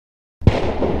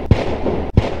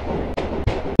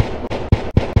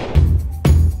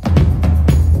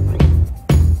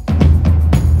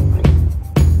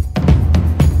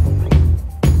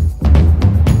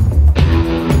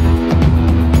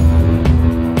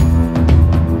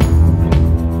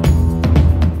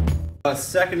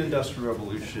second industrial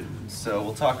revolution. So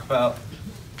we'll talk about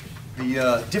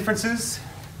the differences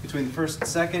between the first and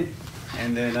second,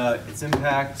 and then its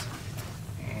impact,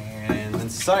 and then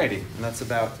society, and that's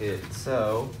about it.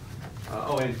 So,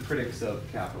 oh, and critics of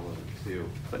capitalism too,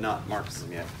 but not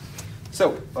Marxism yet.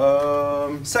 So,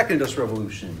 second industrial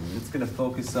revolution. It's going to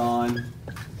focus on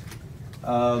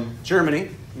Germany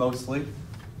mostly,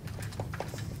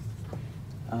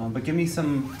 but give me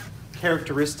some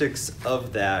characteristics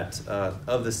of that,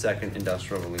 of the second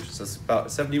industrial revolution. So it's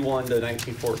about 71 to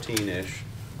 1914-ish.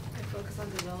 I focus on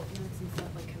developments and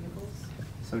stuff like chemicals.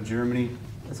 So Germany,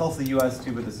 it's also the U.S.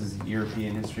 too, but this is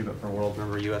European history, but for world,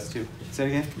 remember U.S. too. Say it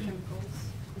again?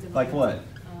 Chemicals. Like what?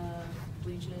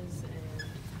 Bleaches and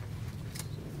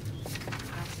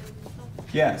acid and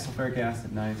stuff. Yeah, sulfuric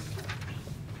acid, nice.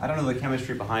 I don't know the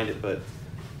chemistry behind it, but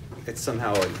it's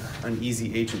somehow an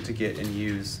easy agent to get and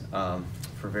use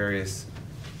for various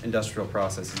industrial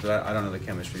processes, but I don't know the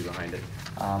chemistry behind it.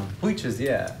 Bleaches,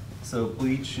 yeah. So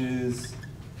bleaches,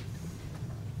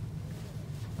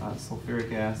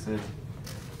 sulfuric acid.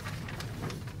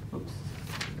 Oops.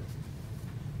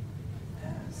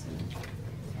 Acid.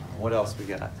 What else we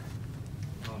got?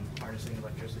 Harnessing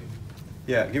electricity.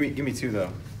 Yeah, give me two though,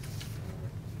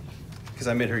 because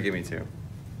I made her give me two.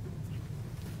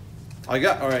 I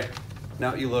got, all right.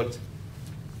 Now you looked.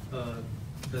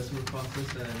 Bessemer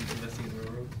Process and investing in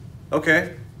railroads.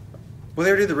 Okay. Well,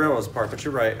 they already did the railroads part, but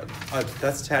you're right.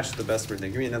 That's attached to the Bessemer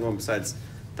thing. Give me another one besides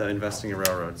the investing in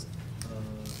railroads.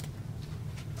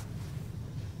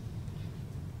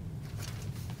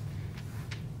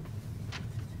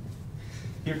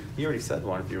 He already said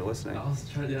one if you were listening. I was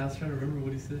trying to remember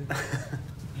what he said.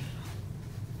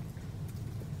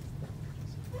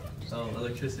 Oh,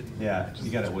 electricity. Yeah, you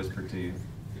got it whispered to you.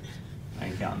 I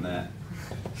ain't counting that.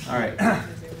 All right.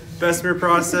 Bessemer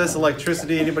Process,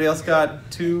 electricity. Anybody else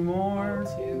got two more?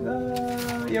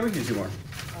 Yeah, we can do two more.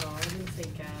 Oh, I didn't say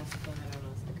gas, but I don't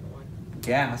know the second one.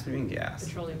 Gas? What do you mean gas?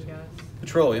 Petroleum gas.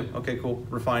 Petroleum. Okay, cool.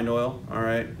 Refined oil. All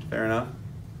right, fair enough.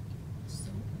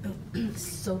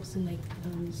 Soaps and like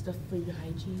stuff for your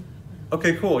hygiene.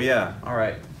 Okay, cool. Yeah. All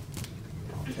right.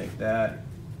 I'll take that.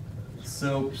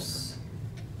 Soaps.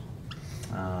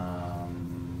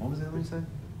 What was the other one you said?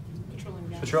 Petroleum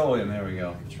gas. Petroleum. There we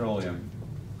go. Petroleum.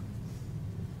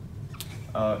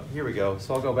 Here we go.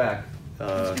 So I'll go back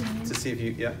to see if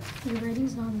you. Yeah. Your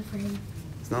writing's not on the frame.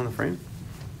 It's not on the frame.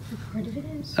 Part of it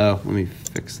is. Oh, let me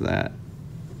fix that.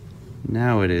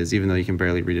 Now it is, even though you can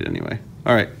barely read it anyway.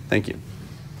 All right. Thank you.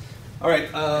 All right.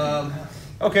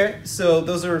 Okay. So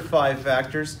those are 5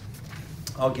 factors.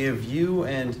 I'll give you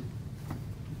and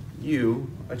you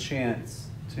a chance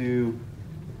to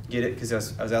get it, because I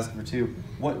was asking for 2.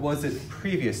 What was it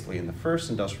previously in the first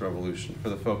industrial revolution for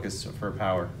the focus for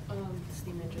power?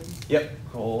 Steam engine. Yep.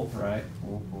 Coal. Right.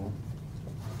 Cool.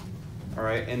 All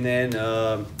right. And then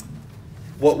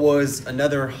what was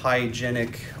another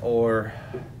hygienic or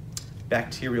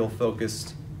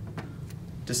bacterial-focused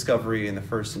discovery in the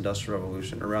first industrial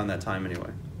revolution, around that time anyway?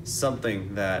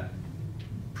 Something that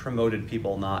promoted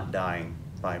people not dying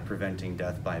by preventing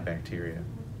death by bacteria.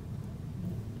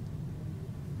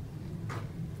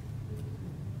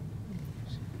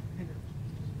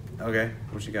 Okay,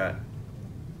 what you got?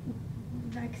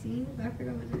 Vaccines? I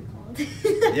forgot what they're called.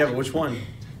 Yeah, but which one?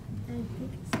 I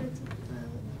think it starts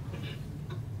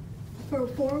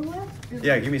with for what?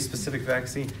 Yeah, give me a specific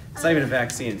vaccine. It's not even a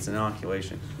vaccine, it's an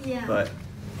inoculation. Yeah. But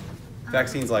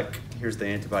vaccines like, here's the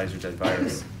antibodies or dead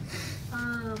virus.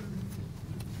 Oh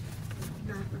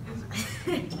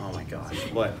my gosh,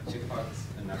 what? Chickenpox,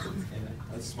 and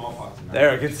that's smallpox.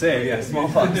 There, good save, yeah,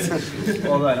 smallpox.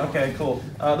 Well done, okay, cool.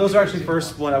 Those are actually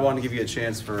first one I wanted to give you a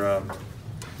chance for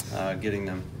getting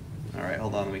them. All right,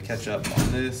 hold on, let me catch up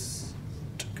on this.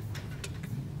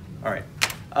 All right.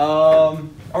 All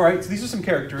right, so these are some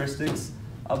characteristics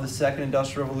of the second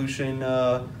industrial revolution.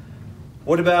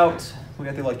 What about, we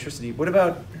got the electricity. What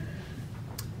about,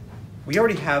 we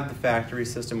already have the factory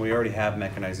system, we already have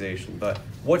mechanization, but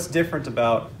what's different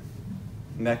about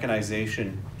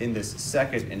mechanization in this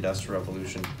second industrial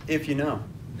revolution, if you know?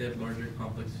 They have larger,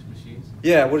 complex machines.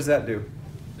 Yeah, what does that do?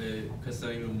 It cuts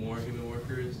down even more human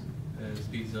workers and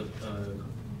speeds up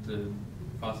the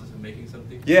process of making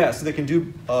something. Yeah, so they can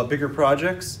do bigger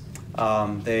projects.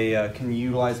 They can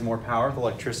utilize more power with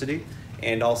electricity,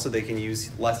 and also they can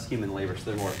use less human labor,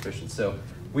 so they're more efficient. So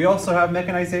we also have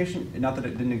mechanization, not that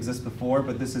it didn't exist before,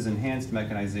 but this is enhanced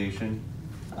mechanization.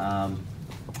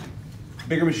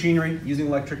 Bigger machinery, using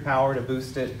electric power to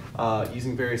boost it,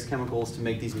 using various chemicals to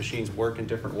make these machines work in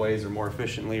different ways or more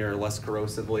efficiently or less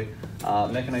corrosively.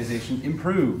 Mechanization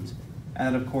improved,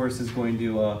 and of course is going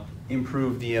to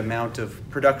improve the amount of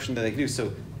production that they can do.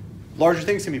 So larger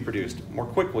things can be produced more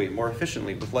quickly, more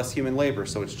efficiently, with less human labor,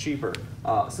 so it's cheaper.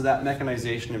 So that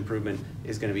mechanization improvement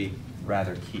is going to be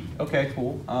rather key. Okay,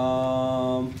 cool.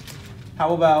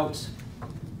 How about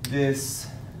this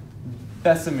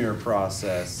Bessemer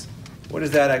process? What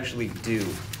does that actually do?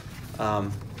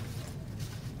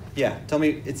 Yeah, tell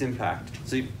me its impact.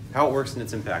 So how it works and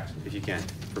its impact, if you can,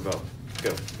 for both.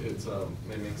 Go. It's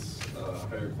it makes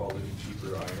higher quality,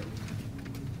 cheaper iron.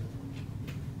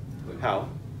 Like, How?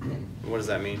 What does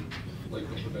that mean? Like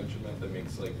the prevention method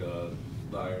makes like the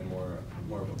iron more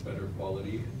of a better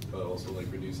quality, but also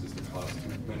like reduces the cost to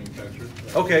manufacture.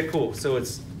 Okay, cool. So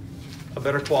it's a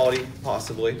better quality,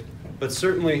 possibly, but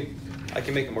certainly I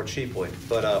can make it more cheaply.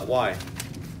 But why?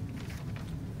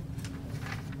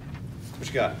 What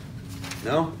you got?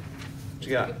 No? What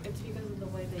you got? It's because of the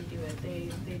way they do it.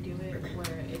 They do it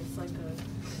where it's like a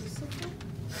crucible.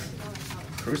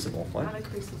 Crucible? What? Not a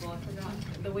crucible. I forgot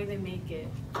the way they make it.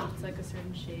 It's like a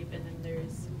certain shape, and then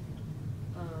there's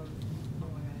oh my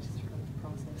god, I just forgot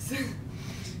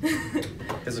the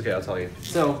process. It's okay, I'll tell you.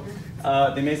 So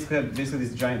they basically have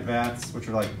these giant vats, which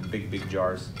are like big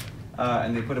jars,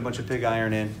 and they put a bunch of pig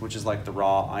iron in, which is like the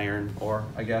raw iron ore,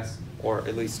 I guess, or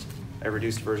at least a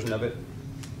reduced version of it.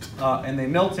 And they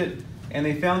melt it, and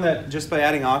they found that just by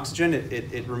adding oxygen,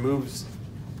 it removes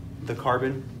the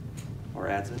carbon, or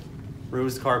adds it.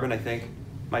 Removes carbon, I think.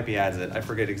 Might be adds it. I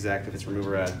forget exactly if it's remove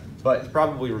or add. But it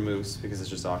probably removes because it's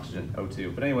just oxygen,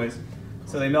 O2. But anyways,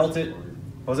 so they melt it.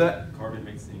 What was that? Carbon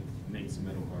makes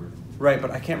metal harder. Right,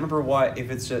 but I can't remember why. If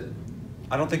it's just,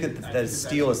 I don't think that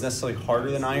steel is necessarily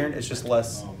harder than iron. It's just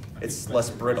less. It's less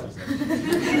brittle.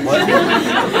 What?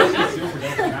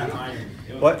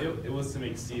 What? It was to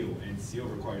make steel, and steel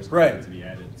requires Right. carbon to be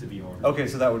added to be harder. Okay,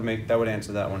 so that would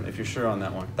answer that one if you're sure on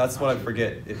that one. That's what I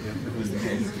forget if it was the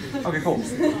case. Okay, cool.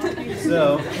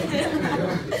 So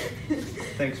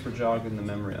thanks for jogging the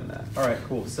memory on that. All right,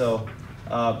 cool. So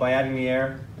by adding the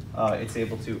air, it's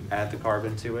able to add the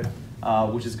carbon to it,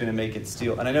 which is going to make it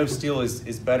steel. And I know steel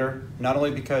is better, not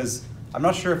only because I'm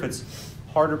not sure if it's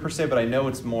harder per se, but I know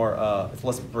it's more it's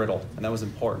less brittle, and that was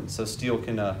important. So steel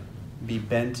can be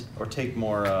bent or take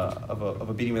more of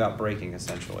a beating without breaking,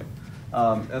 essentially.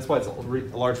 That's why it's a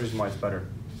large reason why it's better.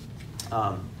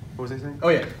 What was I saying? Oh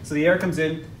yeah, so the air comes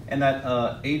in, and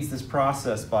that aids this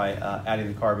process by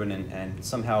adding the carbon and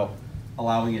somehow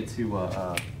allowing it to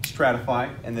stratify,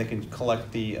 and they can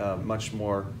collect the much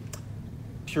more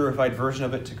purified version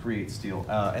of it to create steel.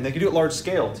 And they can do it large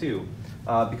scale too,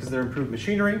 because of their improved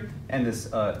machinery and this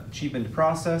cheapened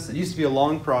process. It used to be a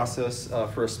long process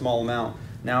for a small amount.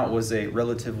 Now it was a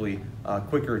relatively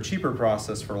quicker, cheaper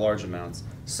process for large amounts.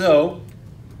 So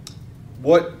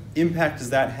what impact does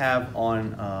that have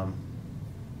on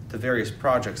the various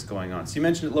projects going on? So you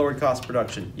mentioned it lowered cost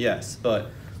production, yes, but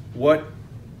what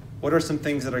are some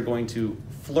things that are going to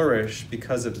flourish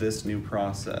because of this new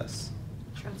process?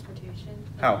 Transportation.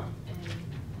 How?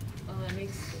 And it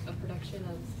makes a production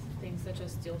of things such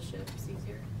as steel ships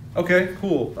easier. Okay,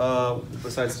 cool.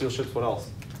 Besides steel ships, what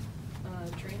else?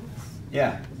 Trains.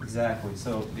 Yeah, exactly.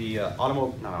 So the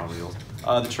automobiles,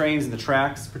 the trains and the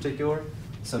tracks in particular.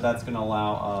 So that's going to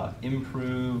allow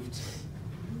improved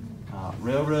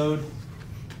railroad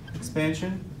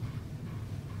expansion,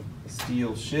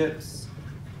 steel ships,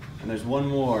 and there's one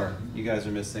more you guys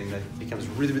are missing that becomes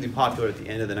really, really popular at the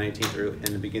end of the 19th or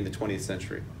in the beginning of the 20th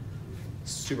century.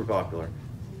 Super popular.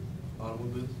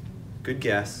 Automobiles? Good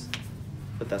guess,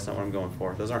 but that's not what I'm going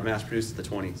for. Those aren't mass produced in the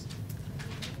 20s.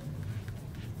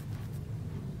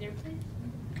 Airplane.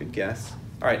 Good guess.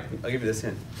 All right, I'll give you this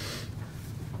hint.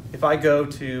 If I go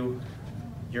to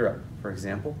Europe, for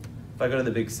example, if I go to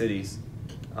the big cities,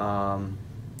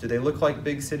 do they look like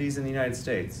big cities in the United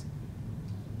States?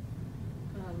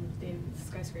 They have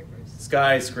skyscrapers.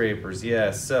 Skyscrapers,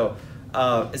 yes. So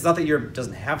it's not that Europe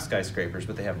doesn't have skyscrapers,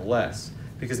 but they have less.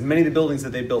 Because many of the buildings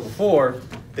that they built before,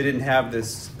 they didn't have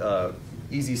this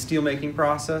easy steel making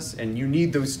process, and you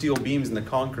need those steel beams in the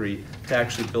concrete to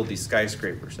actually build these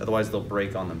skyscrapers. Otherwise, they'll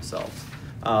break on themselves.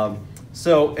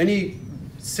 So any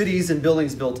cities and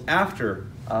buildings built after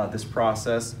this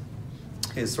process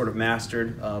is sort of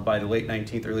mastered by the late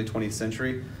 19th, early 20th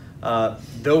century.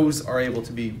 Those are able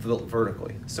to be built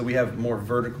vertically. So we have more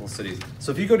vertical cities.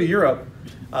 So if you go to Europe,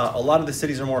 a lot of the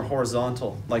cities are more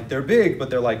horizontal. Like they're big, but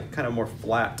they're like kind of more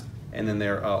flat, and then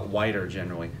they're wider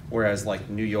generally. Whereas like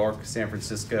New York, San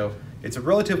Francisco, it's a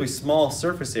relatively small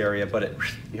surface area, but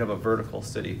you have a vertical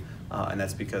city, and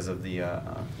that's because of the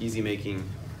easy making,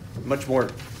 much more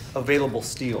available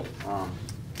steel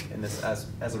in this as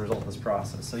a result of this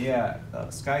process. So yeah,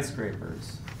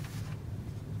 skyscrapers.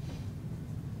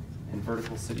 in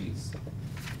vertical cities.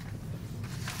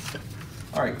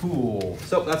 All right, cool.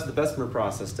 So that's what the Bessemer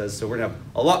process does. So we're gonna have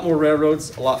a lot more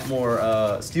railroads, a lot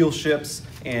more steel ships,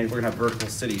 and we're gonna have vertical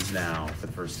cities now for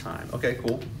the first time. Okay,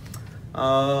 cool.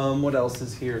 What else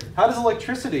is here? How does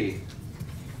electricity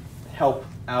help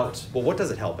out? Well, what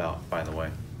does it help out, by the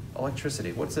way?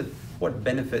 Electricity, what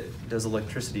benefit does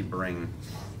electricity bring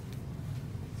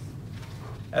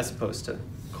as opposed to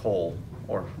coal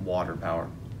or water power?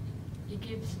 It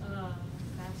gives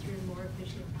faster and more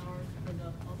efficient power for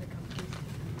all the companies.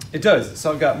 It does.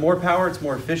 So I've got more power, it's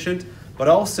more efficient, but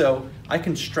also I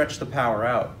can stretch the power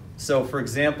out. So for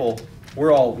example,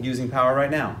 we're all using power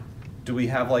right now. Do we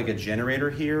have like a generator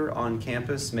here on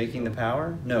campus making the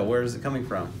power? No, where is it coming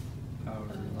from?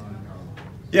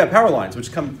 Yeah, power lines,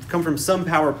 which come from some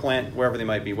power plant, wherever they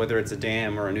might be, whether it's a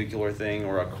dam or a nuclear thing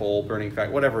or a coal burning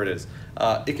factory, whatever it is.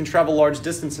 It can travel large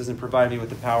distances and provide me with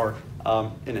the power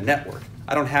in a network.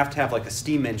 I don't have to have like a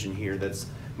steam engine here that's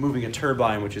moving a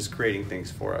turbine, which is creating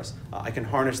things for us. I can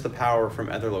harness the power from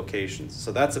other locations.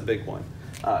 So that's a big one.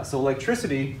 So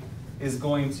electricity is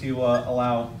going to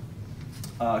allow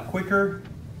quicker,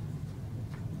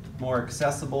 more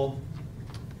accessible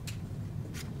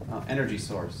energy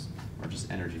source. Or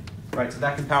just energy, right? So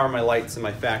that can power my lights and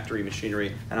my factory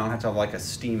machinery, and I don't have to have like a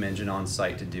steam engine on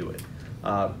site to do it.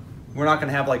 We're not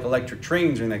gonna have like electric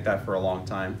trains or anything like that for a long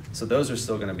time, so those are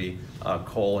still gonna be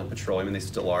coal and petroleum, and they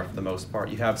still are for the most part.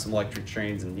 You have some electric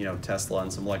trains and Tesla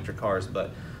and some electric cars,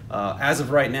 but as of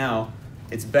right now,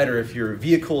 it's better if your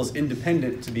vehicle is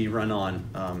independent to be run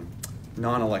on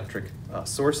non-electric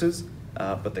sources,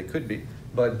 but they could be.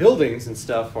 But buildings and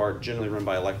stuff are generally run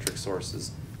by electric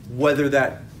sources. Whether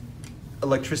that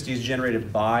electricity is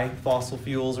generated by fossil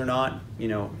fuels or not,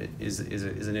 is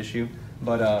an issue.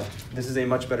 But this is a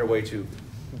much better way to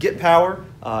get power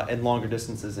and longer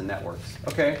distances and networks.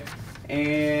 Okay,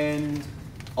 and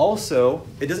also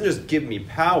it doesn't just give me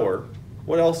power.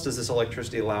 What else does this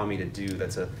electricity allow me to do?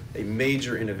 That's a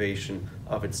major innovation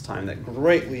of its time that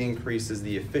greatly increases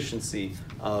the efficiency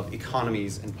of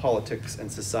economies and politics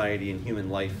and society and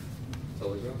human life.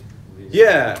 Telegraph?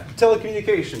 Yeah,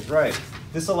 telecommunications, right.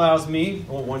 This allows me,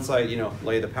 well, once I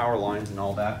lay the power lines and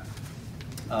all that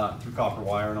through copper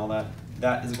wire and all that,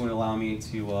 that is going to allow me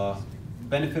to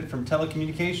benefit from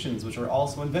telecommunications, which were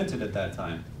also invented at that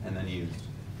time and then used.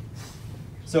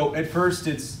 So at first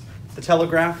it's the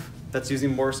telegraph that's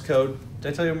using Morse code.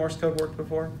 Did I tell you how Morse code worked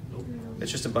before? Nope.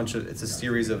 It's just it's a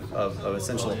series of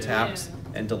essential taps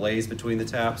and delays between the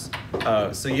taps.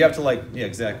 So you have to yeah,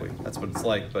 exactly, that's what it's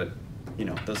like, but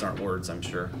those aren't words, I'm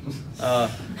sure.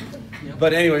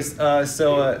 But anyways,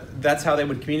 so that's how they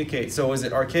would communicate. So was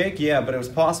it archaic? Yeah, but it was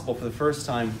possible for the first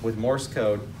time with Morse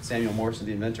code, Samuel Morse,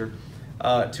 the inventor,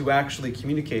 to actually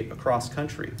communicate across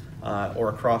country or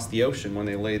across the ocean when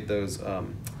they laid those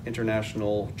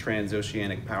international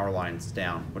transoceanic power lines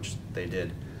down, which they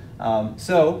did.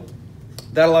 So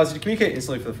that allows you to communicate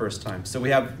instantly for the first time. So we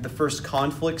have the first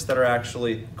conflicts that are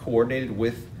actually coordinated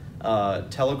with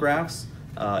telegraphs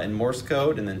and Morse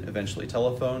code, and then eventually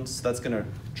telephones. So that's going to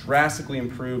drastically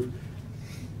improve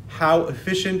how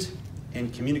efficient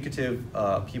and communicative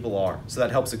people are. So that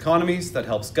helps economies, that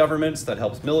helps governments, that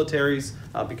helps militaries,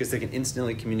 because they can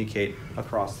instantly communicate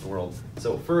across the world.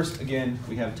 So first, again,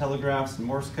 we have telegraphs and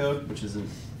Morse code, which is you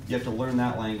have to learn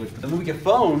that language. But then when we get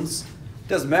phones, it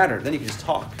doesn't matter. Then you can just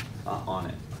talk on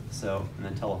it. So, and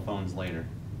then telephones later.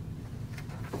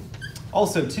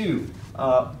 Also, too,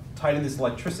 tied in this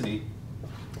electricity,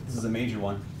 this is a major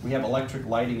one. We have electric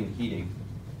lighting and heating.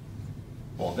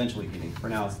 Well, eventually heating. For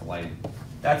now, it's the lighting.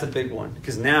 That's a big one,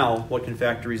 because now, what can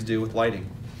factories do with lighting?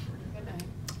 Good night.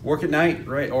 Work at night,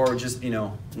 right? Or just,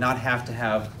 not have to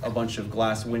have a bunch of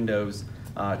glass windows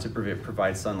to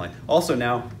provide sunlight. Also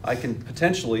now, I can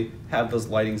potentially have those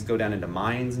lightings go down into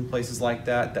mines and places like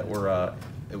that were,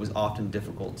 it was often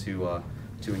difficult to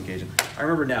engage in. I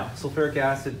remember now, sulfuric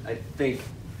acid, I think,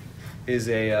 is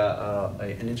an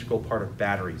integral part of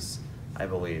batteries, I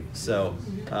believe. So,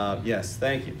 yes,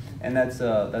 thank you. And that's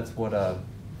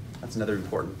another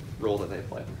important role that they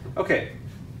play. Okay,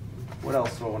 what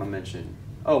else do I want to mention?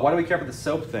 Oh, why do we care about the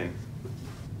soap thing?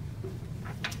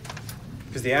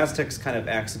 Because the Aztecs kind of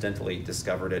accidentally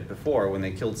discovered it before when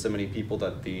they killed so many people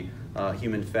that the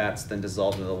human fats then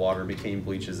dissolved into the water and became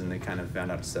bleaches, and they kind of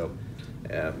found out soap.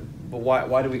 But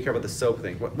why do we care about the soap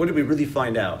thing? What did we really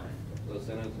find out? The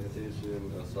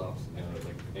sanitization stops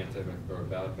or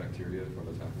bad bacteria from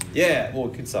attacking. Yeah, well,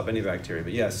 it could stop any bacteria,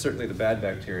 but yeah, certainly the bad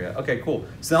bacteria. Okay, cool.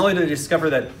 So not only did they discover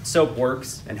that soap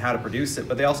works and how to produce it,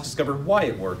 but they also discovered why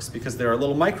it works, because there are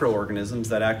little microorganisms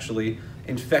that actually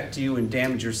infect you and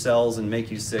damage your cells and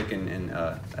make you sick and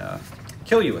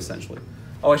kill you, essentially.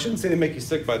 Oh, I shouldn't say they make you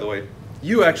sick, by the way.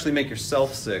 You actually make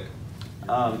yourself sick.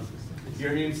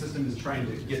 Your immune system is trying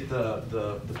to get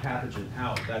the pathogen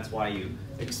out. That's why you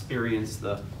experience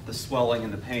the swelling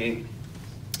and the pain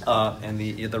and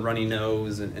the runny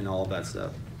nose and all of that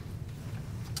stuff.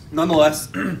 Nonetheless,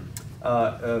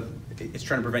 it's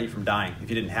trying to prevent you from dying. If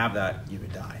you didn't have that, you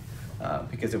would die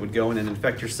because it would go in and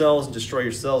infect your cells and destroy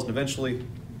your cells, and eventually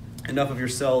enough of your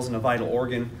cells in a vital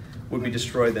organ would be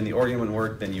destroyed, then the organ wouldn't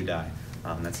work, then you die.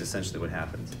 That's essentially what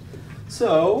happens.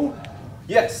 So,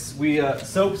 yes,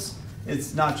 soaps,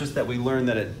 it's not just that we learn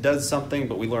that it does something,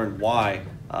 but we learn why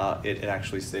it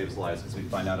actually saves lives, as we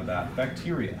find out about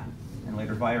bacteria and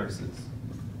later viruses.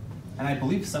 And I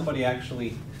believe somebody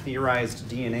actually theorized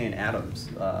DNA in atoms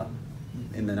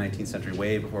in the 19th century,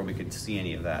 way before we could see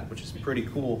any of that, which is pretty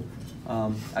cool.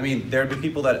 I mean, there have been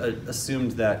people that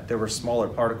assumed that there were smaller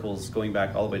particles going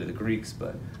back all the way to the Greeks,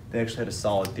 but they actually had a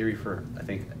solid theory for, I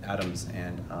think, atoms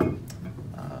and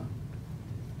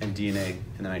DNA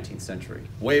in the 19th century,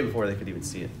 way before they could even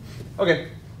see it. Okay,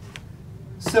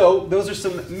 so those are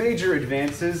some major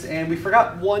advances, and we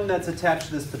forgot one that's attached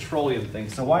to this petroleum thing.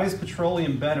 So why is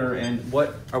petroleum better, and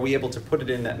what are we able to put it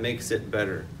in that makes it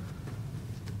better?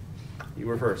 You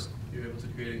were first. You're able to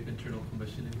create an internal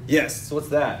combustion engine. Yes, so what's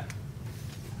that?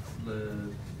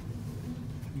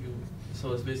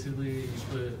 So it's basically you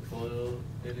put oil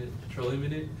in it, petroleum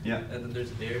in it, Yeah. and then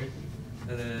there's air,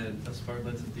 and then a spark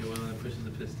lights up the oil and pushes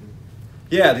the piston.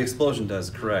 Yeah, the explosion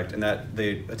does, correct. And that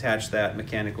they attach that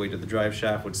mechanically to the drive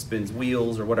shaft, which spins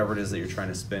wheels or whatever it is that you're trying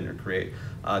to spin or create.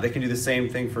 They can do the same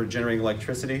thing for generating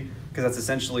electricity, because that's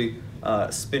essentially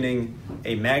spinning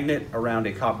a magnet around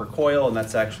a copper coil, and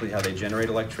that's actually how they generate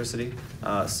electricity.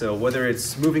 So whether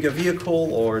it's moving a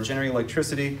vehicle or generating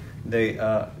electricity, they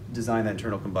design that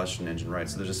internal combustion engine, right?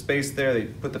 So there's a space there, they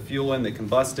put the fuel in, they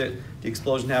combust it, the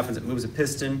explosion happens, it moves a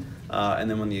piston, and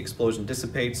then when the explosion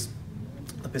dissipates,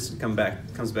 the piston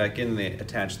comes back in, and they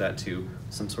attach that to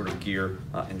some sort of gear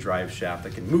and drive shaft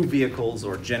that can move vehicles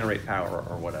or generate power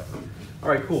or whatever. All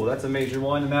right, cool, that's a major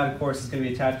one, and that, of course, is going to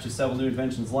be attached to several new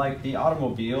inventions like the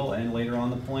automobile and later on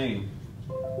the plane.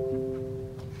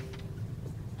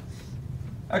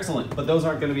 Excellent, but those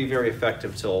aren't going to be very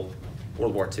effective till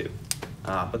World War II,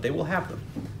 but they will have them.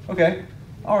 Okay,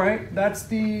 all right,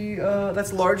 that's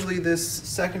largely this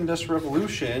second industrial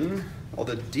revolution. All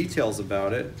the details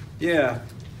about it. Yeah,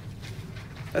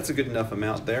 that's a good enough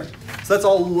amount there. So that's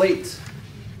all late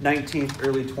 19th,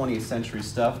 early 20th century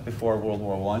stuff before World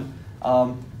War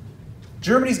I.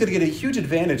 Germany's going to get a huge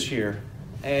advantage here.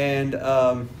 And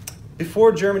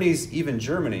before Germany's even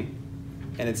Germany,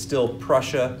 and it's still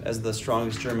Prussia as the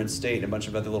strongest German state and a bunch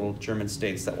of other little German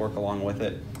states that work along with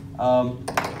it,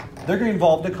 they're going to be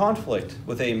involved in a conflict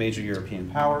with a major European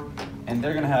power, and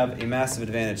they're going to have a massive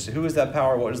advantage. So who is that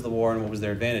power, what was the war, and what was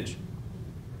their advantage?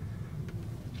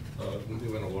 When they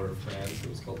went to war with France, it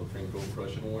was called the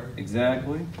Franco-Prussian War.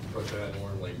 Exactly. Prussia had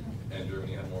more, and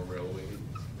Germany had more railway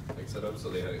set up, so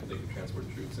they could transport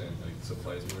troops and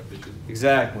supplies more efficient.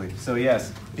 Exactly. So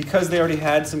yes, because they already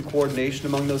had some coordination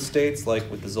among those states, like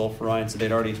with the Zollverein, so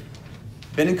they'd already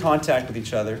been in contact with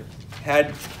each other,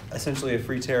 had essentially a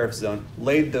free tariff zone,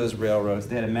 laid those railroads.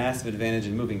 They had a massive advantage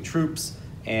in moving troops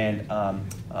and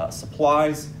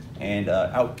supplies and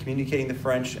out-communicating the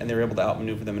French, and they were able to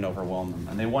outmaneuver them and overwhelm them.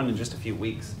 And they won in just a few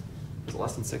weeks. Was it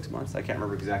less than 6 months? I can't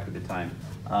remember exactly the time.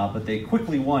 But they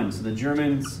quickly won. So the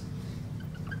Germans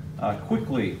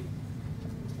quickly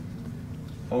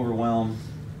overwhelmed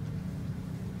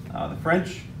the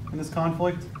French in this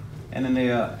conflict. And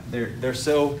then they're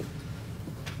so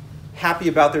happy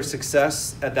about their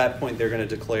success, at that point they're going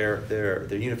to declare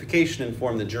their unification and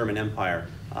form the German Empire,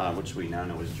 which we now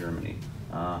know as Germany.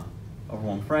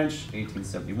 Overwhelmed French,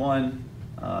 1871,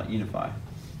 unify.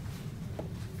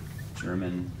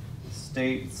 German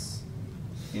states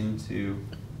into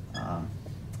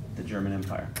the German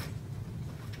Empire.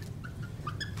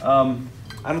 I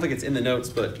don't think it's in the notes,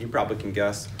 but you probably can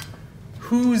guess.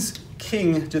 Whose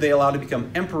king do they allow to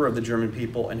become emperor of the German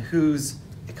people, and whose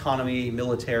economy,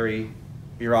 military,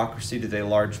 bureaucracy do they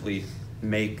largely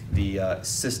make the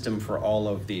system for all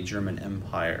of the German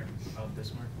Empire?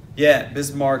 Bismarck? Yeah,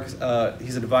 Bismarck,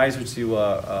 he's an advisor to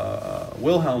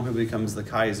Wilhelm, who becomes the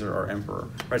Kaiser or emperor.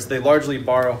 Right, so they largely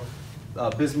borrow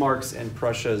Bismarck's and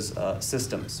Prussia's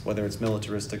systems, whether it's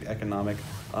militaristic, economic,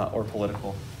 or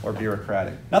political, or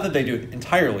bureaucratic. Not that they do it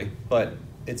entirely, but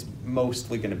it's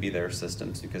mostly going to be their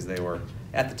systems because they were,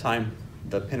 at the time,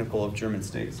 the pinnacle of German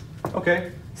states.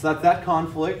 Okay, so that's that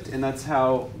conflict, and that's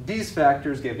how these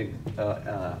factors gave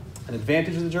an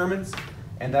advantage to the Germans,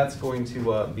 and that's going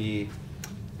to be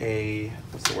a,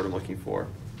 what's the word I'm looking for?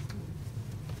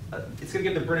 it's going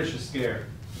to give the British a scare.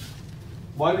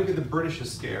 Why would it give the British a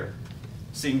scare?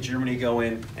 Seeing Germany go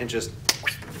in and just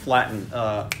flatten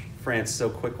France so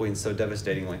quickly and so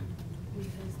devastatingly. Because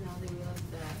now they realize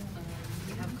that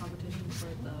they have competition for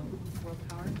the world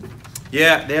power.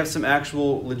 Yeah, they have some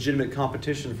actual legitimate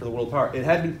competition for the world power. It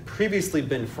had previously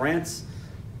been France,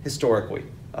 historically,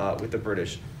 with the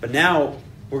British. But now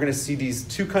we're going to see these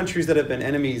two countries that have been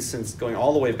enemies since going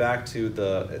all the way back to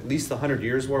at least the 100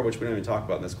 Years' War, which we don't even talk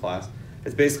about in this class.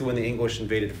 It's basically when the English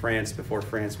invaded France before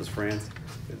France was France.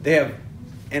 They have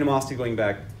animosity going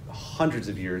back hundreds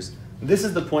of years. This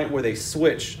is the point where they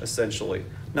switch, essentially.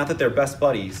 Not that they're best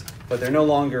buddies, but they're no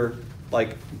longer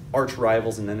like arch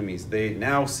rivals and enemies. They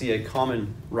now see a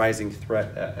common rising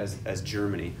threat as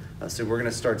Germany. So we're going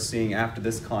to start seeing after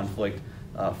this conflict,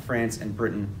 France and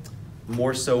Britain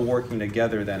more so working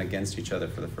together than against each other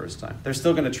for the first time. They're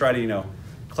still going to try to,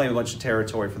 claim a bunch of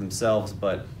territory for themselves,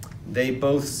 but they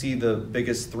both see the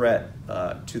biggest threat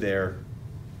to their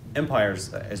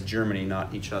empires as Germany,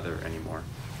 not each other anymore.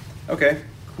 Okay,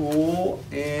 cool.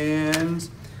 And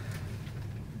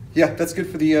yeah, that's good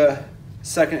for the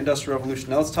Second Industrial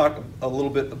Revolution. Now let's talk a little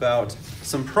bit about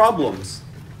some problems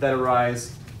that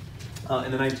arise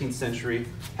in the 19th century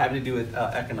having to do with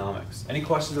economics. Any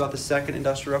questions about the Second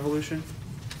Industrial Revolution?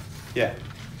 Yeah.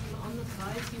 On the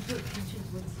sides, you put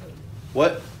peaches with soap.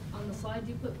 What? On the slides,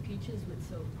 you put peaches with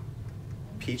soap.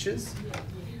 Peaches? Yeah.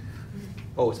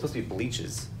 Oh, it's supposed to be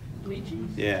bleaches.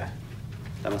 Bleaches? Yeah,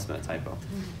 that must have been a typo.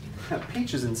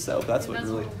 Peaches and soap. That's Yeah, what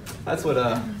that's really.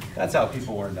 what- That's how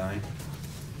people were dying.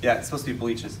 Yeah, it's supposed to be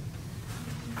bleaches.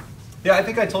 Yeah, I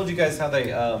think I told you guys how they,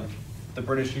 the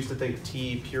British used to think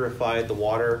tea purified the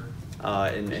water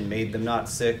and made them not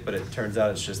sick, but it turns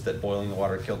out it's just that boiling the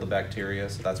water killed the bacteria,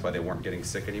 so that's why they weren't getting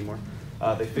sick anymore.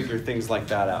 They figured things like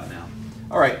that out now.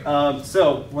 All right,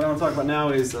 so what I want to talk about now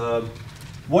is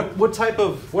what's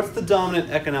the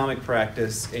dominant economic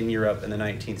practice in Europe in the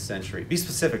 19th century? Be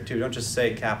specific too, don't just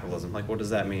say capitalism. Like, what does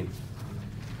that mean?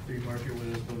 Free market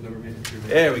when there's no government intervention.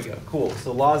 There we go, cool.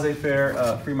 So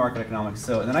laissez-faire, free market economics.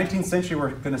 So in the 19th century,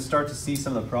 we're going to start to see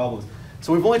some of the problems.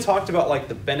 So we've only talked about like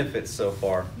the benefits so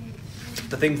far,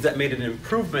 the things that made it an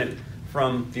improvement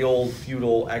from the old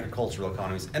feudal agricultural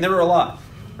economies. And there were a lot,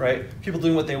 right? People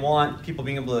doing what they want, people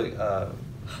being able to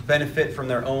benefit from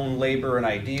their own labor and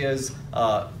ideas,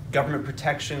 government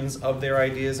protections of their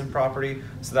ideas and property.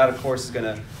 So that, of course, is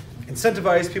going to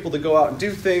incentivize people to go out and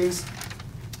do things,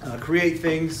 create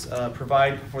things,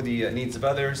 provide for the needs of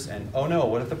others. And oh no,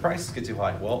 what if the prices get too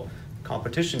high? Well,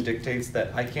 competition dictates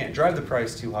that I can't drive the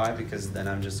price too high because then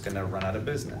I'm just going to run out of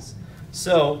business.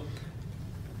 So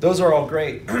those are all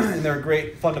great, and they're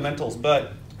great fundamentals.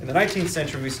 But in the 19th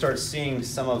century, we start seeing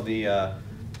some of the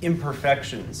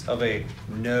imperfections of a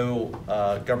no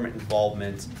government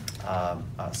involvement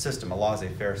system, a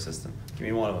laissez-faire system. Give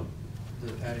me one of them.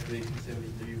 The Panic of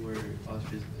 1873, where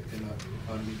Austria's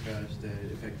economy crashed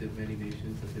that affected many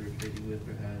nations that they were trading with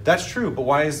or had. That's true, but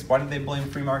why did they blame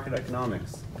free market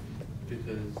economics?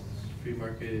 Because free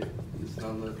market is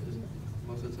not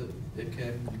most of the time, it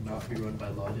can not be run by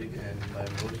logic and by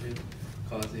emotion,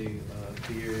 causing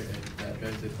fear, and that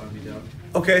drives the economy down.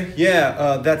 Okay,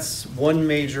 yeah, that's one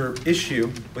major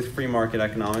issue with free market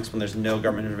economics when there's no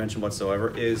government intervention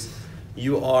whatsoever, is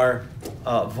you are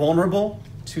vulnerable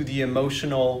to the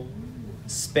emotional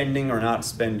spending or not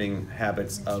spending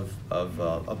habits of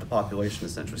the population,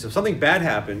 essentially. So if something bad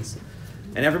happens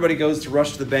and everybody goes to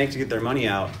rush to the bank to get their money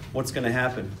out, what's going to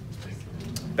happen?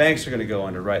 Banks are going to go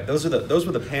under, right? Those were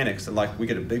the panics, and like we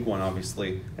get a big one,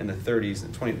 obviously, in the 30s,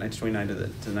 1929 to the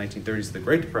 1930s, the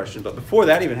Great Depression. But before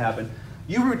that even happened,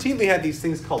 you routinely had these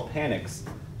things called panics.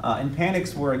 And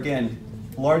panics were, again,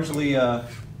 largely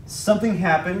something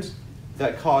happened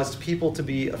that caused people to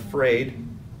be afraid,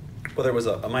 whether it was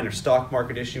a minor stock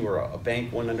market issue or a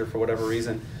bank went under for whatever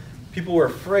reason. People were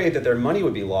afraid that their money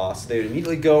would be lost. They would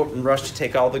immediately go and rush to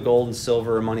take all the gold and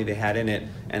silver or money they had in it.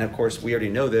 And of course, we already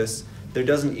know this. There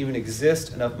doesn't even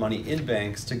exist enough money in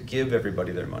banks to give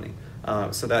everybody their money.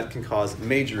 So that can cause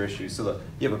major issues. So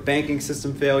you have a banking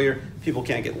system failure. People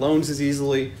can't get loans as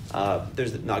easily.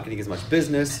 There's not getting as much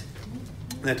business.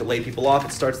 And that to lay people off,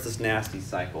 it starts this nasty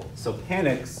cycle. So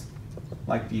panics,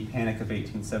 like the Panic of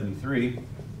 1873,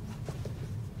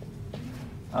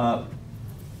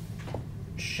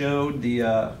 showed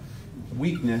the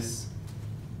weakness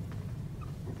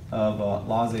of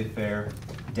laissez-faire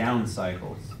down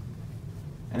cycles.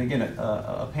 And again,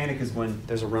 a panic is when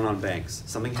there's a run on banks.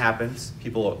 Something happens,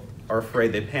 people are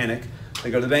afraid, they panic, they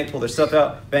go to the bank, pull their stuff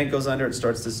out, bank goes under, it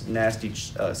starts this nasty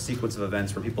sequence of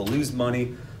events where people lose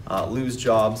money, lose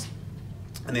jobs,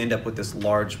 and they end up with this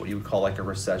large, what you would call like a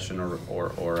recession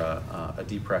or a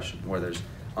depression, where there's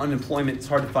unemployment, it's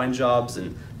hard to find jobs,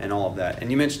 and all of that. And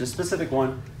you mentioned a specific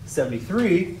one,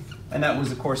 73, and that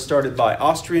was, of course, started by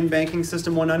Austrian banking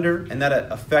system went under, and that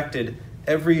affected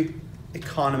every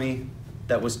economy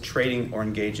that was trading or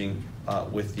engaging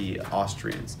with the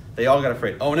Austrians. They all got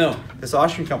afraid. Oh no, this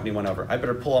Austrian company went over. I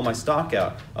better pull all my stock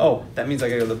out. Oh, that means I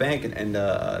gotta go to the bank and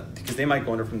because they might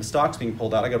go under from the stocks being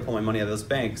pulled out, I gotta pull my money out of those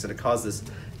banks. And it caused this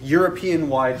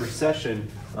European-wide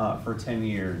recession for 10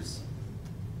 years.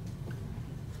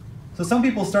 So some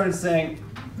people started saying,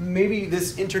 maybe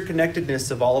this interconnectedness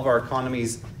of all of our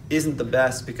economies isn't the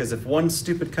best, because if one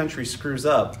stupid country screws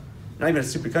up, not even a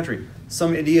stupid country,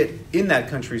 some idiot in that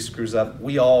country screws up,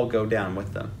 we all go down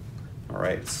with them. All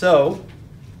right, so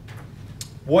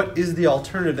what is the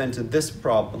alternative then to this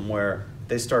problem where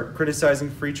they start criticizing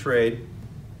free trade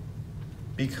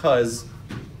because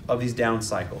of these down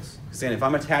cycles? Saying if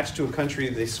I'm attached to a country,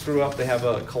 they screw up, they have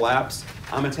a collapse,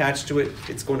 I'm attached to it,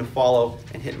 it's going to follow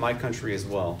and hit my country as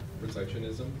well.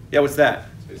 Protectionism? Yeah, what's that?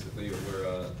 It's basically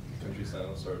where countries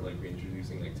now start like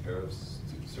reintroducing like tariffs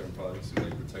to certain products to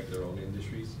like protect their own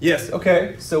industries. Yes,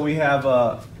 okay, so we have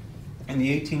in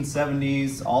the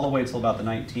 1870s all the way till about the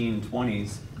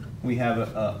 1920s, we have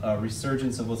a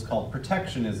resurgence of what's called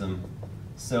protectionism.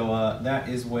 So that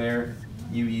is where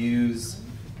you use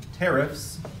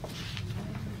tariffs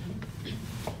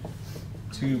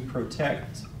to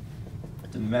protect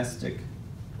domestic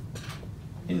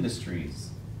industries.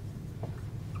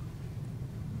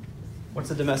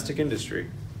 What's a domestic industry?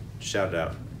 Shout it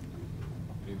out.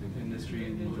 Industry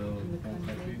in the home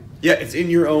country. Yeah, it's in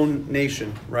your own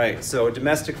nation, right? So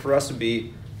domestic for us would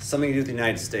be something to do with the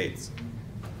United States.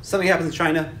 Something happens in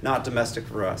China, not domestic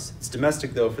for us. It's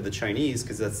domestic though for the Chinese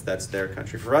because that's their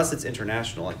country. For us, it's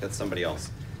international, like that's somebody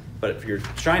else. But if you're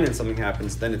China and something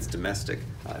happens, then it's domestic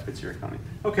if it's your economy.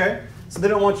 Okay, so they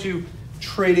don't want you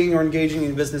trading or engaging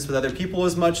in business with other people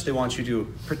as much. They want you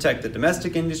to protect the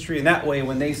domestic industry, and that way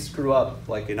when they screw up,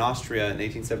 like in Austria in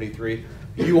 1873,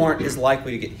 you aren't as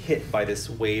likely to get hit by this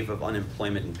wave of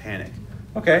unemployment and panic.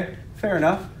 Okay, fair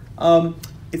enough.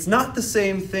 It's not the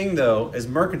same thing, though, as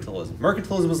mercantilism.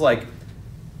 Mercantilism was like,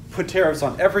 put tariffs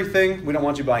on everything. We don't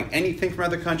want you buying anything from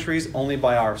other countries, only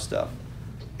buy our stuff.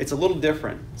 It's a little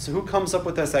different. So who comes up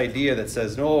with this idea that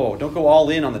says, no, don't go all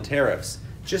in on the tariffs.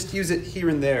 Just use it here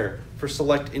and there for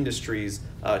select industries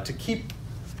to keep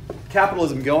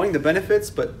capitalism going, the benefits,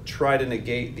 but try to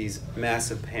negate these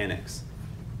massive panics.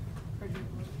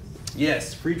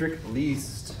 Yes, Friedrich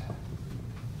List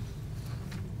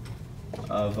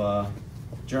of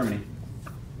Germany.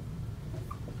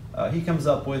 He comes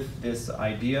up with this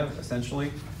idea,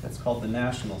 essentially, that's called the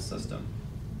national system.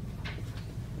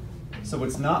 So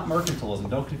it's not mercantilism.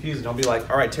 Don't confuse it. Don't be like,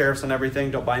 all right, tariffs on everything.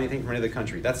 Don't buy anything from any other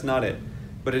country. That's not it.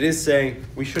 But it is saying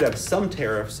we should have some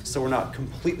tariffs so we're not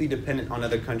completely dependent on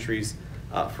other countries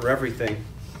for everything.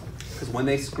 Because when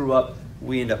they screw up,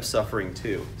 we end up suffering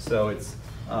too. So it's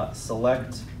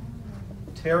select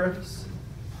tariffs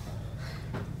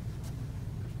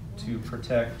to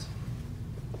protect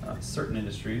certain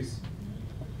industries,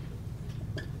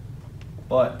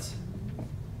 but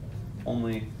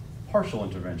only partial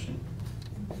intervention.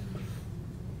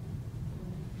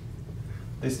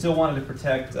 They still wanted to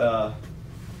protect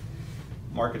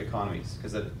market economies,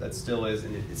 because that still is,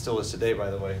 and it still is today, by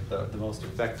the way, the most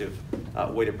effective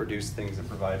way to produce things and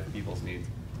provide for people's needs.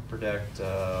 Protect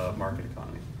market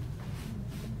economy.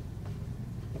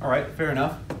 All right, fair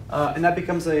enough. And that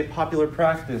becomes a popular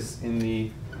practice in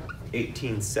the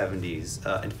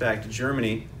 1870s. In fact,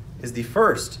 Germany is the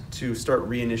first to start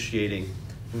reinitiating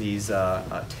these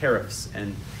tariffs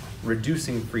and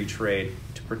reducing free trade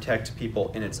to protect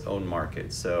people in its own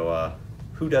market. So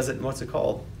who does it and what's it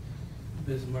called?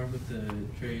 Bismarck with the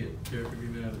tariff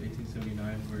agreement of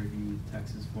 1879 where he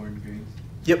taxes foreign grains.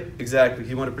 Yep, exactly.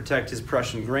 He wanted to protect his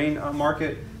Prussian grain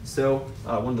market. So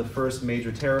one of the first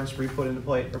major tariffs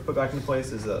put back into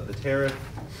place is the tariff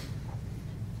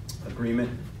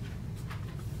agreement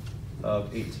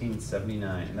of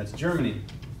 1879, and that's Germany.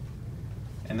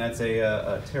 And that's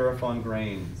a tariff on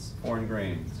grains, foreign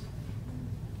grains.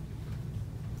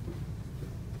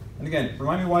 And again,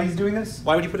 remind me why he's doing this?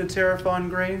 Why would he put a tariff on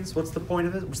grains? What's the point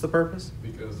of it? What's the purpose?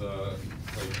 Because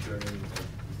like German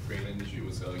grain industry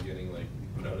was getting like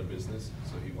put out of business,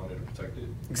 so he wanted to protect it.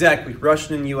 Exactly.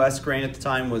 Russian and U.S. grain at the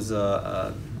time was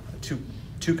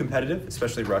too competitive,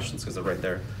 especially Russians because they're right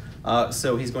there.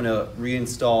 So he's going to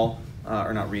reinstall,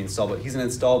 or not reinstall, but he's going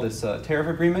to install this tariff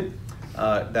agreement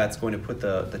that's going to put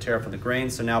the tariff on the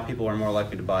grains. So now people are more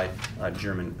likely to buy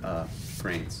German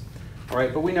grains. All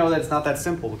right, but we know that it's not that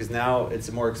simple because now it's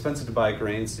more expensive to buy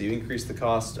grains, so you increase the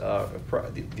cost of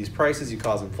these prices, you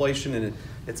cause inflation, and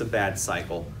it's a bad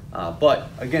cycle. But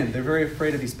again, they're very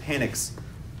afraid of these panics,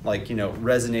 like, you know,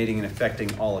 resonating and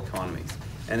affecting all economies.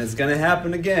 And it's going to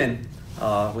happen again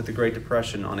with the Great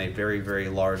Depression on a very, very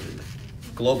large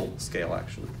global scale,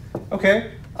 actually.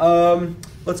 Okay,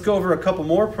 let's go over a couple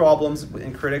more problems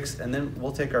in critics, and then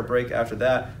we'll take our break after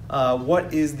that.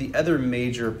 What is the other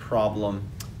major problem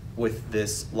with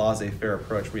this laissez-faire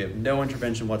approach? We have no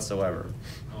intervention whatsoever.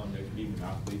 There can be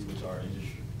monopolies, which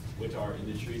are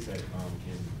industries that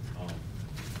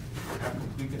can have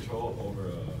complete control over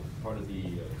a part of the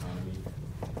economy.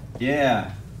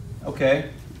 Yeah. Okay.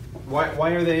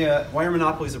 Why are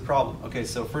monopolies a problem? Okay,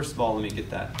 so first of all, let me get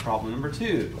that. Problem number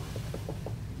 2.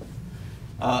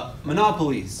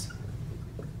 Monopolies.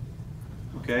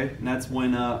 Okay, and that's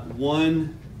when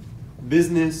one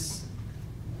business,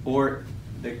 or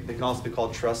they can also be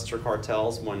called trusts or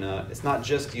cartels, when it's not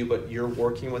just you, but you're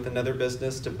working with another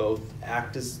business to both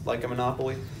act as like a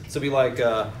monopoly. So it'd be like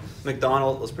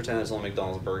McDonald's, let's pretend it's only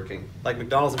McDonald's and Burger King. Like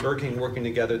McDonald's and Burger King working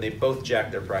together, they both jack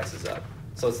their prices up.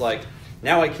 So it's like,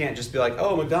 now I can't just be like,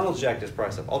 oh, McDonald's jacked his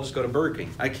price up, I'll just go to Burger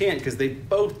King. I can't, because they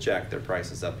both jack their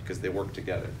prices up because they work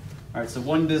together. All right, so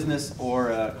one business or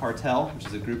a cartel, which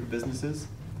is a group of businesses,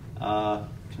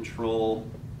 control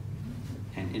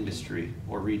an industry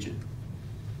or region.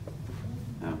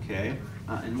 Okay,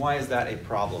 and why is that a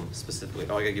problem specifically?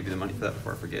 Oh, I gotta give you the money for that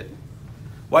before I forget.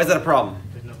 Why is that a problem?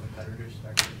 There's no competitors to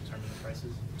actually determine the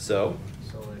prices. So?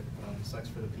 So it sucks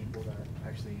for the people that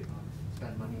actually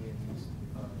spend money in these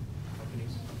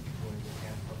companies when they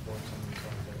can't afford some of these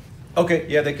stuff. Okay,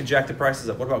 yeah, they could jack the prices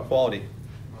up. What about quality?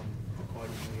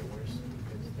 Quality can get worse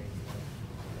because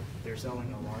they're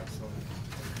selling a lot, so.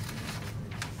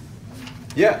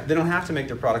 Yeah, they don't have to make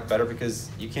their product better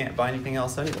because you can't buy anything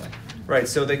else anyway. Right,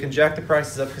 so they can jack the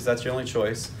prices up because that's your only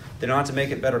choice. They don't have to make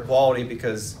it better quality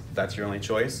because that's your only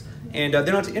choice. And they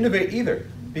don't have to innovate either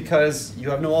because you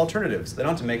have no alternatives. They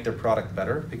don't have to make their product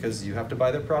better because you have to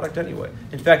buy their product anyway.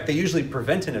 In fact, they usually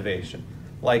prevent innovation.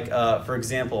 Like, for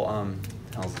example, what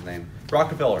the hell's his name?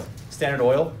 Rockefeller, Standard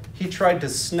Oil. He tried to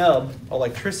snub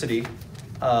electricity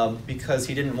because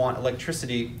he didn't want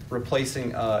electricity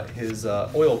replacing his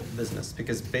oil business,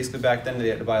 because basically back then they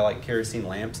had to buy like kerosene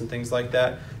lamps and things like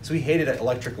that. So he hated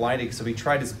electric lighting, so he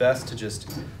tried his best to just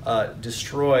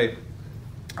destroy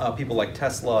people like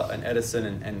Tesla and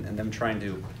Edison and them trying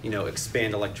to, you know,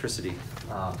 expand electricity.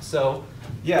 So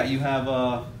yeah, you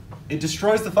have, it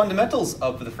destroys the fundamentals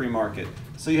of the free market.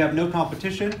 So you have no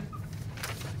competition.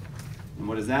 And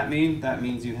what does that mean? That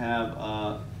means you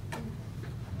have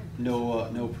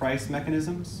no price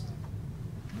mechanisms,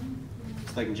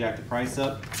 so they can jack the price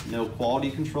up. No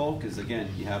quality control, because again,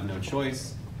 you have no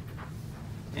choice.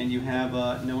 And you have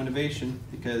no innovation,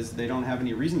 because they don't have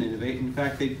any reason to innovate. In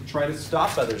fact, they try to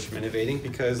stop others from innovating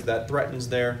because that threatens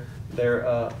their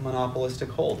monopolistic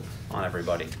hold on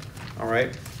everybody. All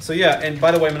right. So yeah, and by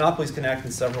the way, monopolies can act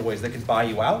in several ways. They could buy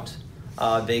you out.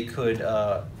 They could.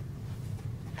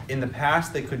 In the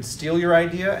past, they could steal your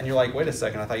idea, and you're like, wait a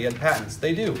second, I thought you had patents.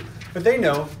 They do, but they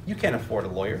know you can't afford a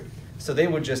lawyer, so they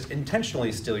would just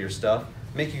intentionally steal your stuff,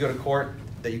 make you go to court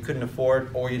that you couldn't afford,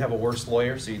 or you'd have a worse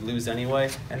lawyer, so you'd lose anyway,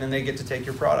 and then they get to take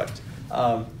your product.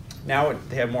 Now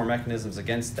they have more mechanisms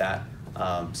against that,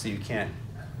 so you can't,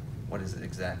 what is it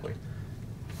exactly?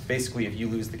 Basically, if you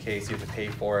lose the case, you have to pay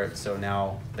for it, so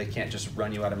now they can't just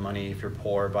run you out of money if you're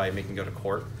poor by making you go to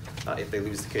court. If they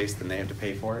lose the case, then they have to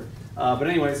pay for it. But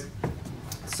anyways,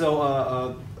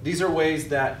 so these are ways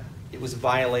that it was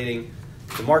violating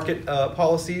the market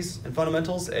policies and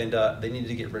fundamentals, and they needed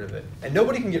to get rid of it. And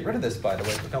nobody can get rid of this, by the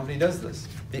way, if the company does this.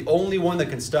 The only one that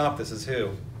can stop this is who?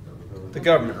 The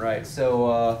government, right?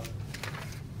 So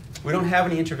we don't have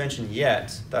any intervention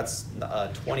yet. That's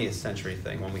a 20th century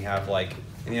thing, when we have, like,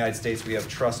 in the United States, we have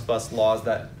trust bust laws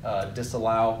that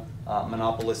disallow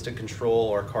monopolistic control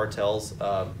or cartels.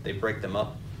 They break them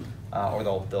up, or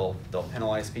they'll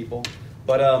penalize people.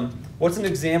 But what's an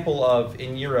example of,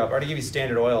 in Europe, I already give you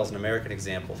Standard Oil as an American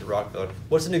example, through Rockefeller.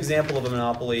 What's an example of a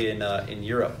monopoly in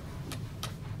Europe?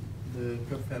 The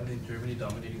Krupp family in Germany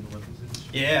dominating the weapons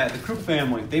industry. Yeah, the Krupp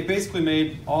family. They basically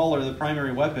made all or the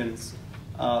primary weapons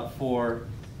for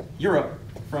Europe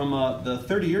from the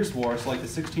 30 Years' War, so like the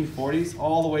 1640s,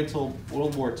 all the way till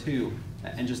World War II,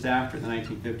 and just after, the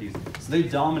 1950s. So they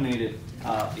dominated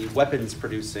the weapons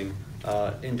producing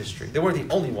industry. They weren't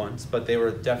the only ones, but they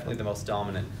were definitely the most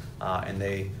dominant, and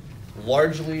they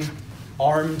largely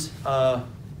armed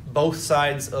both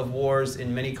sides of wars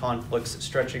in many conflicts,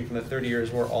 stretching from the 30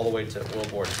 Years' War all the way to World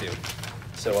War II.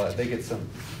 So they get some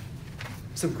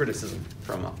some criticism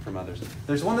from others.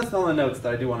 There's one that's on the notes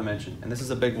that I do want to mention, and this is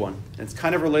a big one. And it's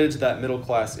kind of related to that middle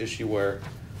class issue where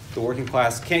the working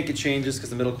class can't get changes because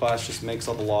the middle class just makes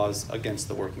all the laws against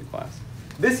the working class.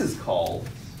 This is called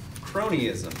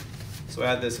cronyism. So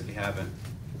add this if you haven't.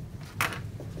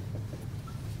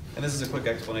 And this is a quick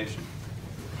explanation.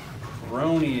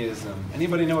 Cronyism.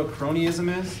 Anybody know what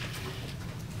cronyism is?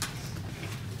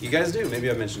 You guys do. Maybe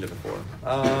I've mentioned it before.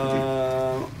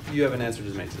 You haven't answered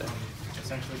as many today.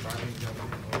 Essentially bribing the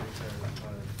government in order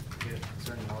to get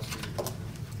certain laws to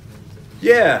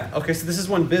Yeah. Okay. So this is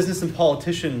when business and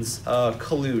politicians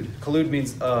collude. Collude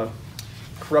means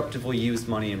corruptively use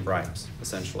money and bribes,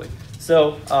 essentially.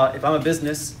 So if I'm a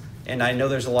business and I know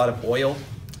there's a lot of oil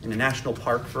in a national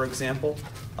park, for example,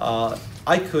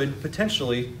 I could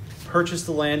potentially purchase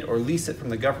the land or lease it from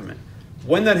the government.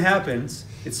 When that happens,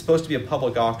 it's supposed to be a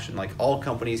public auction. Like all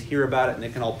companies hear about it and they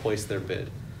can all place their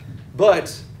bid.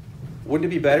 But wouldn't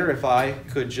it be better if I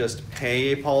could just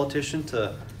pay a politician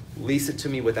to lease it to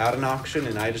me without an auction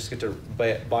and I just get to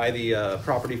buy the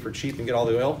property for cheap and get all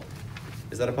the oil?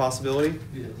 Is that a possibility?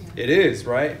 Yes. It is,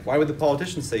 right? Why would the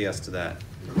politicians say yes to that?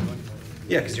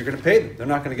 Yeah, because you're going to pay them. They're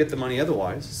not going to get the money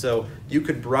otherwise. So you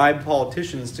could bribe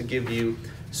politicians to give you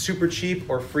super cheap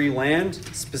or free land,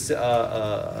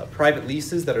 private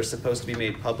leases that are supposed to be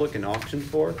made public and auctioned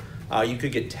for. You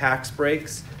could get tax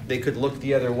breaks. They could look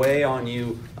the other way on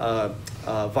you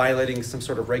violating some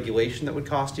sort of regulation that would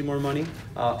cost you more money.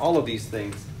 All of these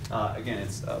things. Again,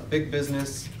 it's big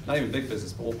business, not even big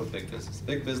business, but we'll put big business.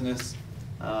 Big business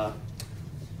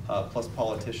plus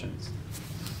politicians.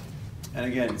 And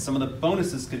again, some of the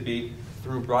bonuses could be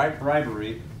through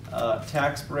bribery,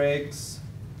 tax breaks,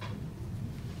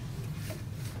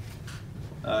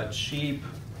 cheap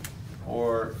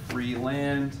or free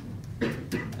land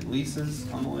and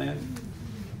leases on the land,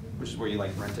 which is where you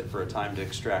like rent it for a time to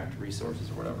extract resources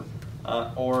or whatever.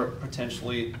 Or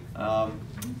potentially, I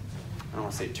don't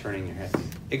want to say turning your head,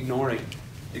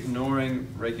 ignoring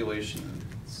regulations.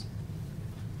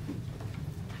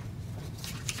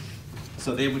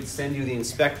 So they would send you the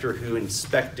inspector who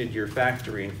inspected your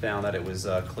factory and found that it was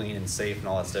clean and safe and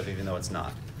all that stuff, even though it's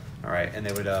not. All right, and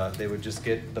they would just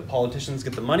get, the politicians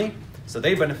get the money, so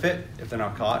they benefit if they're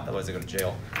not caught, otherwise they go to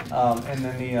jail. And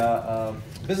then the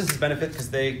businesses benefit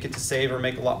because they get to save or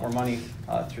make a lot more money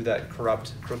through that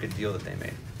corrupt, crooked deal that they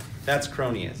made. That's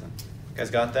cronyism. You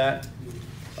guys got that?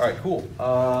 All right, cool.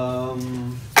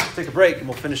 Let's take a break and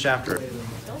we'll finish after it.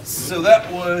 So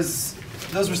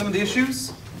those were some of the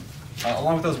issues,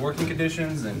 along with those working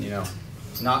conditions and,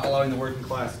 not allowing the working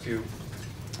class to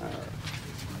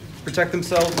protect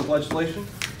themselves with legislation.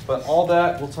 But all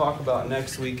that we'll talk about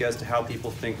next week as to how people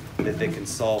think that they can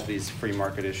solve these free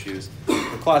market issues.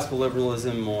 Or classical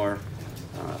liberalism or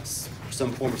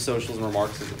some form of socialism or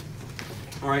Marxism.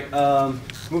 All right,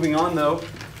 moving on though.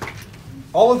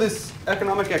 All of this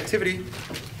economic activity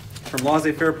from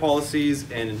laissez-faire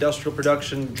policies and industrial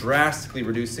production drastically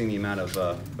reducing the amount of,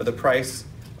 or the price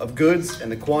of goods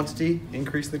and the quantity,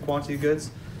 increasing the quantity of goods,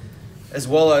 as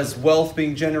well as wealth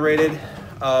being generated,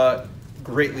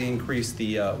 greatly increased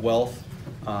the wealth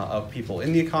of people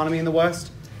in the economy in the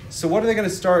West. So what are they going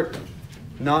to start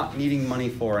not needing money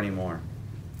for anymore?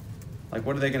 Like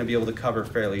what are they going to be able to cover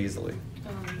fairly easily? I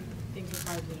think it's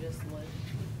hard to just live.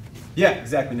 Yeah,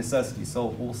 exactly, necessity. So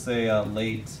we'll say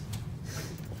late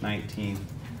 19th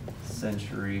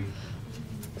century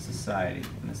society.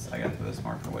 And this, I got to throw this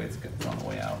marker away, it's on the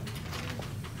way out.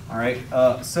 All right,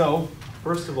 so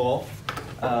first of all,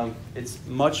 it's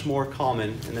much more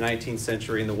common in the 19th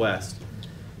century in the West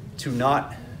to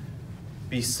not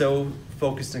be so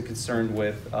focused and concerned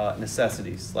with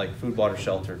necessities like food, water,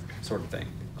 shelter, sort of thing,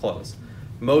 clothes.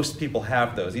 Most people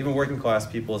have those. Even working class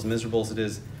people, as miserable as it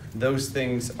is, those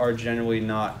things are generally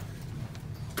not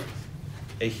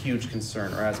a huge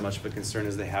concern or as much of a concern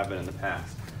as they have been in the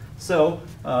past. So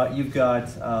you've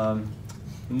got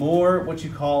more what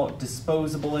you call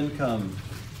disposable income.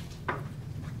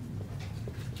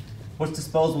 What's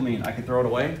disposable mean? I can throw it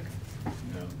away?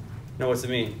 No. No, what's it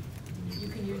mean? You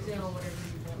can use it on whatever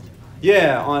you want to buy.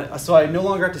 Yeah, so I no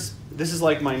longer have to, this is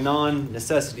like my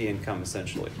non-necessity income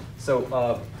essentially.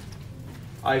 So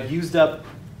I've used up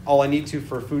all I need to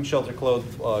for food, shelter,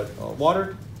 clothes,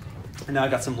 water, and now I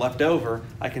got some left over,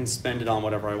 I can spend it on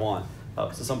whatever I want.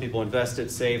 So some people invest it,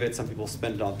 save it, some people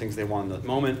spend it on things they want in the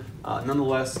moment.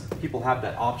 Nonetheless, people have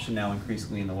that option now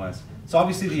increasingly in the West. So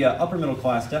obviously the upper middle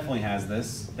class definitely has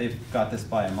this. They've got this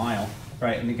by a mile,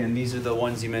 right? And again, these are the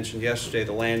ones you mentioned yesterday,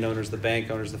 the landowners, the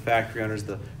bank owners, the factory owners,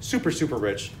 the super, super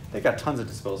rich. They got tons of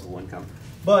disposable income.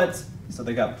 But, so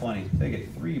they got plenty. They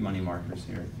get 3 money markers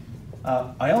here.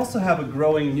 I also have a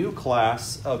growing new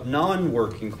class of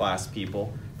non-working class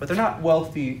people, but they're not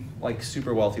wealthy, like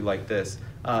super wealthy like this.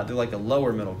 They're like a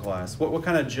lower middle class. What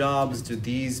kind of jobs do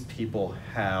these people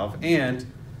have, and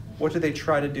what do they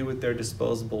try to do with their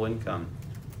disposable income?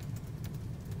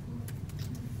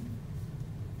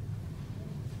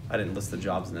 I didn't list the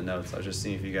jobs in the notes. I was just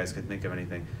seeing if you guys could think of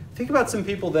anything. Think about some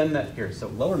people then that, here, so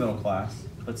lower middle class,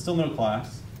 but still middle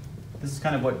class. This is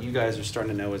kind of what you guys are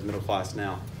starting to know as middle class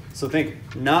now. So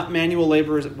think not manual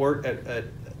laborers at work that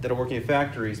are working at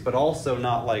factories, but also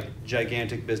not like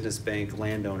gigantic business bank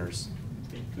landowners.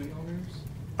 Bakery owners?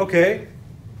 Okay.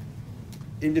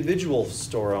 Individual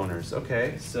store owners.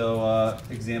 Okay. So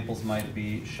examples might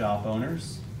be shop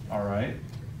owners. All right.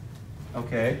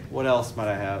 Okay. What else might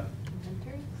I have?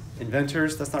 Inventors?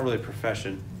 Inventors. That's not really a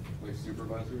profession. Like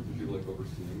supervisors, would you like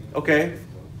overseeing it? Okay.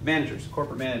 Managers.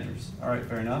 Corporate managers. All right.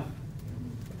 Fair enough.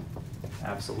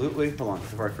 Absolutely. Hold on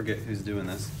before I forget who's doing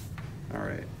this. All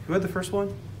right. Who had the first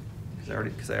one?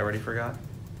 Because I already forgot.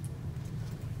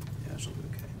 Yeah, she'll be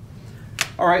okay.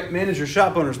 All right. Managers,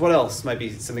 shop owners. What else might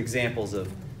be some examples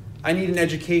of? I need an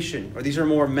education, or these are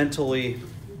more mentally.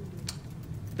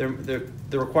 The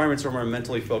requirements are more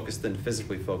mentally focused than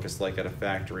physically focused, like at a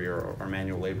factory or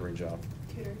manual laboring job.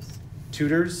 Tutors.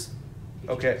 Tutors?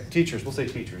 Okay, teachers. We'll say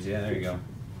teachers. Yeah, there you go.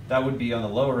 That would be on the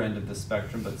lower end of the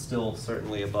spectrum, but still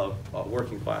certainly above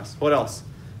working class. What else?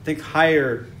 Think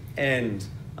higher end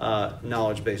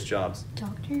knowledge-based jobs.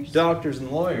 Doctors? Doctors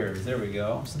and lawyers. There we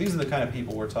go. So these are the kind of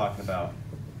people we're talking about.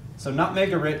 So not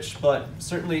mega rich, but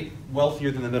certainly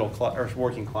wealthier than the middle class or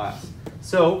working class.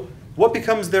 So what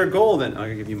becomes their goal then? I'm going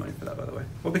to give you money for that, by the way.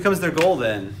 What becomes their goal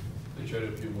then? They try to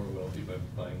appear more wealthy by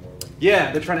buying more land.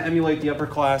 Yeah, they're trying to emulate the upper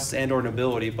class and or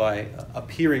nobility by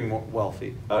appearing more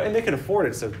wealthy. And they can afford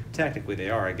it, so technically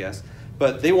they are, I guess.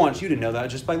 But they want you to know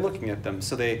that just by looking at them.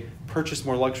 So they purchase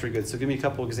more luxury goods. So give me a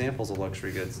couple examples of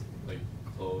luxury goods. Like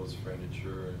clothes,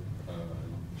 furniture,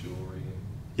 jewelry.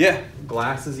 Yeah,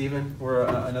 glasses even were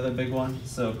another big one.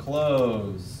 So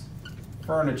clothes,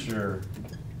 furniture,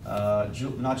 not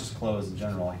just clothes in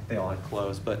general. Like they all have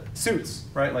clothes, but suits,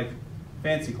 right? Like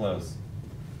fancy clothes.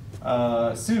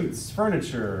 Suits,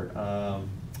 furniture,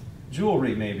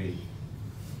 jewelry maybe,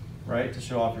 right? To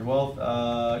show off your wealth.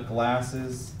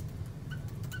 Glasses,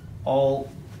 all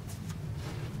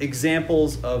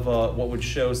examples of what would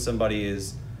show somebody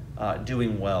is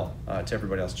doing well to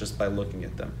everybody else just by looking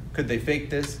at them. Could they fake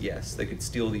this? Yes, they could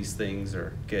steal these things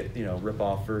or get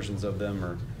rip-off versions of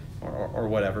them or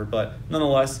whatever. But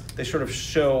nonetheless, they sort of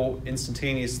show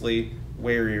instantaneously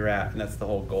where you're at, and that's the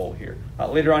whole goal here.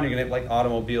 Later on, you're gonna have like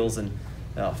automobiles and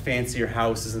fancier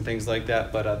houses and things like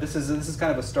that. But this is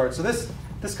kind of a start. So this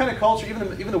kind of culture,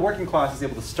 even the working class is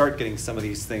able to start getting some of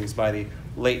these things by the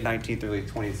late 19th, early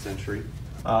 20th century.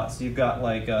 So you've got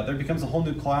like there becomes a whole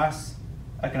new class,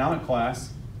 economic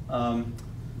class,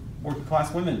 working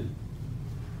class women,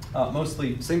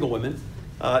 mostly single women.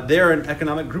 They're an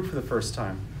economic group for the first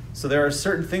time. So there are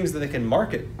certain things that they can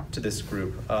market to this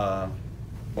group.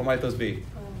 What might those be? Makeup.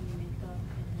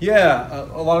 Yeah,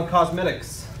 a lot of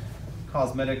cosmetics,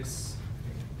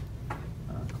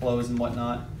 clothes and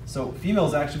whatnot. So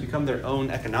females actually become their own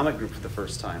economic group for the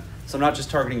first time. So I'm not just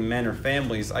targeting men or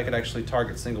families. I could actually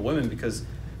target single women because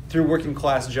through working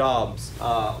class jobs,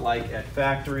 like at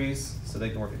factories, so they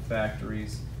can work at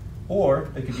factories, or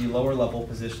they could be lower level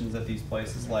positions at these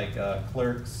places like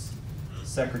clerks,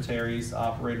 secretaries,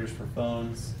 operators for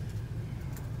phones.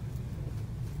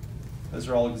 Those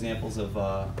are all examples of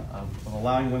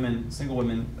allowing women, single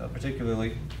women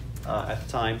particularly at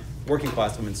the time, working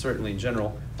class women certainly in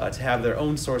general, to have their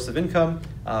own source of income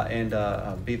and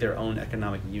be their own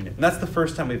economic unit. And that's the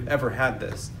first time we've ever had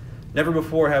this. Never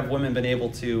before have women been able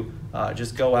to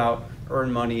just go out,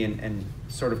 earn money, and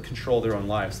sort of control their own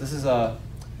lives. This is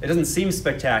it doesn't seem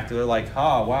spectacular, like,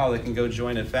 wow, they can go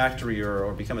join a factory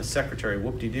or become a secretary,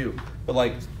 whoop-de-doo. But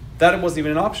like, that wasn't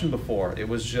even an option before. It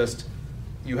was just,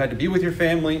 you had to be with your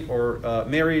family or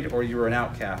married, or you were an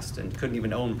outcast and couldn't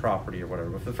even own property or whatever.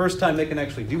 But for the first time, they can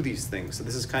actually do these things. So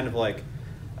this is kind of like,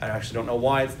 I actually don't know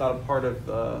why it's not a part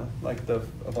of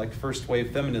like first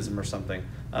wave feminism or something,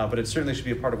 but it certainly should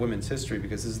be a part of women's history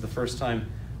because this is the first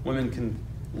time women can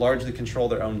largely control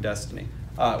their own destiny.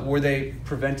 Were they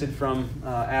prevented from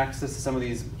access to some of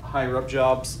these higher up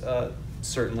jobs?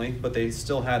 Certainly, but they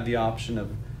still had the option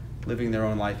of living their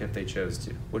own life if they chose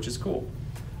to, which is cool.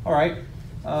 All right.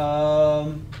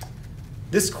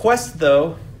 This quest,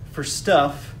 though, for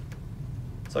stuff,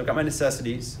 so I've got my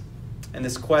necessities, and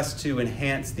this quest to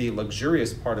enhance the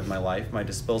luxurious part of my life, my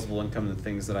disposable income, the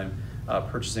things that I'm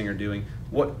purchasing or doing,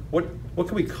 what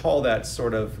can we call that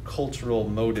sort of cultural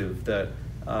motive that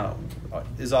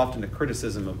is often a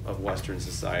criticism of Western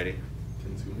society.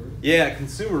 Consumerism? Yeah,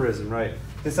 consumerism, right.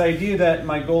 This idea that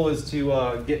my goal is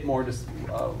to get more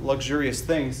luxurious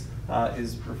things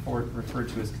is referred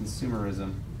to as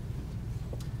consumerism.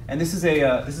 And this is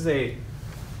a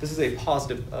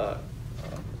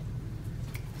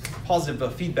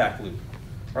positive feedback loop.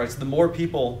 All right, so the more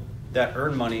people that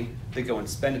earn money, they go and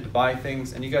spend it to buy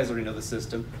things, and you guys already know the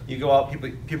system. You go out,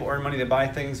 people earn money, they buy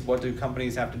things. What do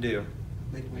companies have to do?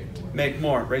 Make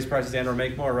more, raise prices and or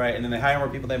make more, right? And then they hire more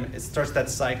people, then it starts that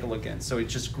cycle again. So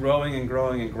it's just growing and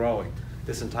growing and growing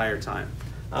this entire time.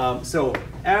 So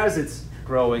as it's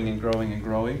growing and growing and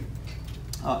growing,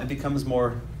 it becomes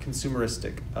more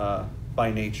consumeristic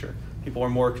by nature. People are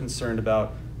more concerned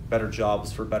about better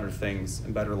jobs for better things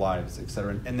and better lives, et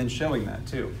cetera, and then showing that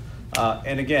too.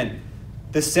 And again,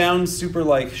 this sounds super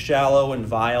like shallow and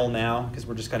vile now because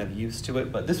we're just kind of used to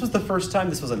it, but this was the first time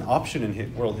this was an option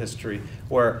in world history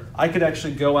where I could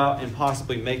actually go out and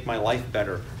possibly make my life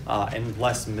better and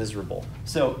less miserable.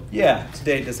 So yeah,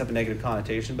 today it does have a negative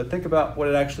connotation, but think about what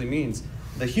it actually means.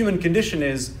 The human condition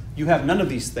is you have none of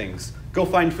these things. Go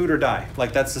find food or die.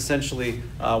 Like that's essentially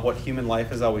what human life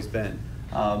has always been.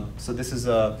 So this is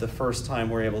the first time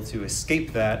we're able to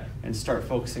escape that and start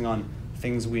focusing on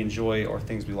things we enjoy or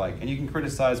things we like. And you can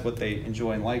criticize what they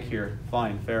enjoy and like here,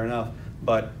 fine, fair enough,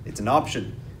 but it's an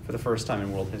option for the first time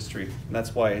in world history. And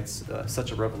that's why it's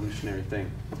such a revolutionary thing.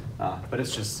 But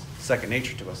it's just second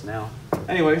nature to us now.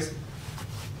 Anyways,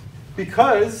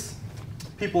 because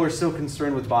people are so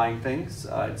concerned with buying things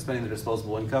and spending their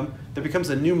disposable income, there becomes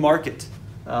a new market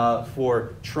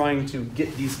for trying to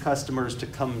get these customers to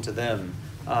come to them.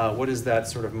 What is that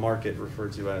sort of market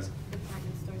referred to as?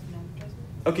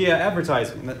 Okay, yeah,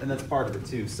 advertising, and that's part of it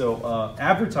too. So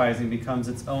advertising becomes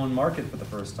its own market for the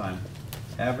first time.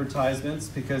 Advertisements,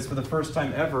 because for the first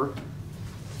time ever,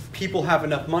 people have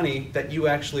enough money that you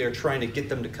actually are trying to get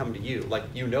them to come to you. Like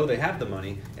you know they have the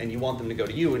money, and you want them to go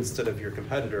to you instead of your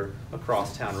competitor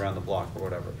across town, around the block, or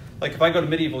whatever. Like if I go to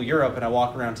medieval Europe and I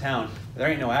walk around town, there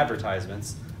ain't no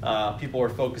advertisements. People are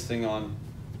focusing on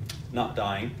not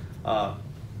dying,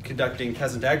 conducting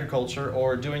peasant agriculture,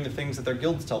 or doing the things that their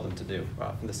guilds tell them to do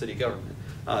from the city government.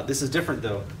 This is different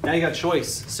though. Now you got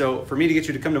choice. So for me to get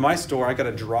you to come to my store, I got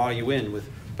to draw you in with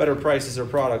better prices or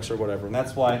products or whatever. And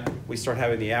that's why we start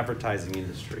having the advertising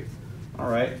industry. All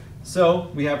right. So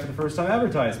we have for the first time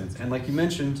advertisements. And like you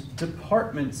mentioned,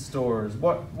 department stores.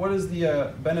 What is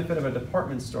the benefit of a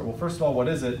department store? Well, first of all, what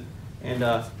is it? And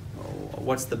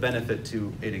what's the benefit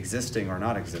to it existing or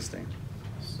not existing?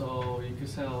 So you can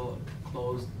sell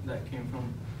clothes that came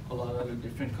from a lot of the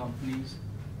different companies,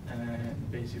 and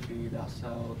basically they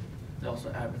also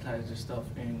advertise their stuff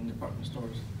in department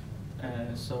stores.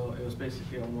 And so it was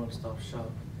basically a one-stop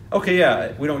shop. Okay,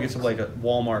 yeah, we don't get to like a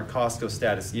Walmart, Costco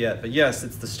status yet, but yes,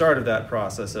 it's the start of that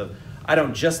process of, I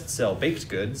don't just sell baked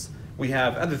goods, we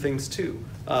have other things too.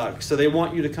 So they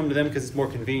want you to come to them because it's more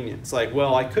convenient. It's like,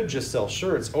 well, I could just sell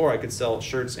shirts, or I could sell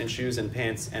shirts and shoes and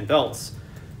pants and belts.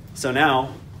 So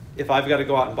now, if I've got to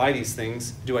go out and buy these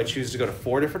things, do I choose to go to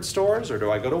 4 different stores or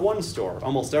do I go to one store?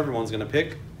 Almost everyone's going to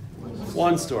pick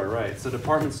one store, right? So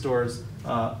department stores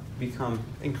become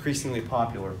increasingly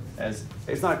popular as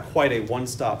it's not quite a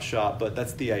one-stop shop, but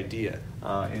that's the idea,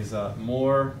 is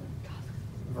more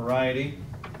variety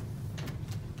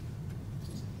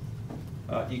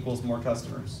equals more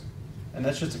customers. And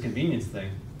that's just a convenience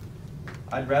thing.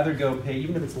 I'd rather go pay,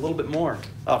 even if it's a little bit more,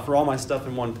 for all my stuff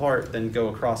in one part than go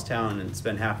across town and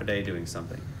spend half a day doing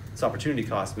something. It's opportunity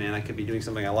cost, man. I could be doing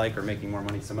something I like or making more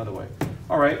money some other way.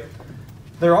 All right.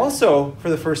 They're also, for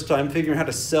the first time, figuring out how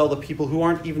to sell to people who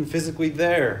aren't even physically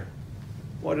there.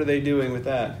 What are they doing with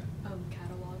that?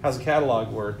 Catalogs. How's a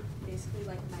catalog work? Basically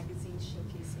like magazines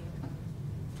showcasing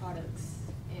products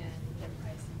and their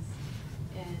prices.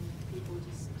 And people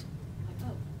just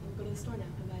like, oh, I'll go to the store now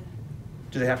and buy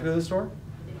that. Do they have to go to the store?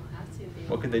 They don't have to.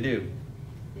 What could they do?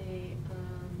 They,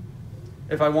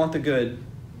 If I want the good,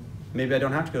 maybe I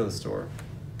don't have to go to the store.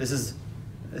 This is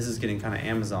getting kind of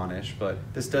Amazon-ish, but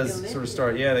this does sort of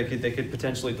start, yeah, they could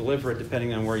potentially deliver it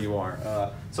depending on where you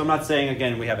are. So I'm not saying,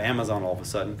 again, we have Amazon all of a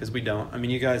sudden, because we don't. I mean,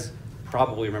 you guys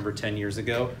probably remember 10 years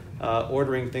ago,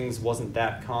 ordering things wasn't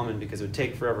that common because it would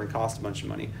take forever and cost a bunch of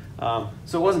money.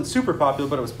 So it wasn't super popular,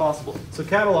 but it was possible. So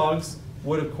catalogs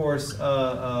would, of course,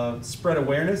 spread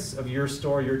awareness of your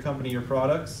store, your company, your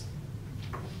products.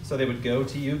 So they would go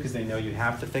to you because they know you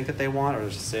have to think that they want, or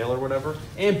there's a sale or whatever.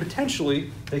 And potentially,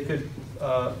 they could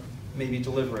maybe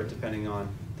deliver it depending on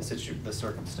the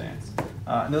circumstance.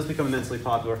 And those become immensely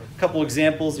popular. A couple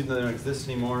examples, even though they don't exist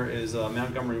anymore, is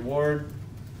Montgomery Ward.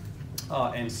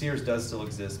 And Sears does still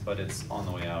exist, but it's on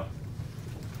the way out.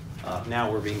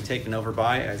 Now we're being taken over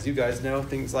by, as you guys know,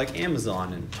 things like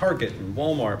Amazon and Target and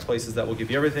Walmart, places that will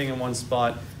give you everything in one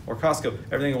spot, or Costco,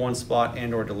 everything in one spot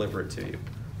and or deliver it to you.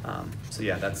 So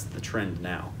yeah, that's the trend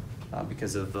now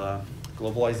because of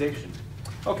globalization.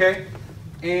 Okay,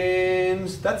 and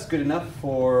that's good enough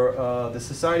for the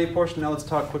society portion. Now let's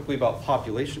talk quickly about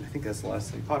population. I think that's the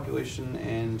last thing, population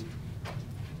and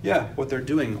yeah, what they're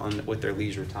doing with their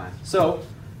leisure time. So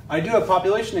I do have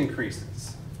population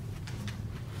increases.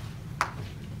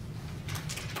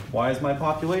 Why is my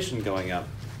population going up?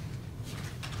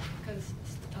 Because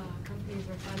companies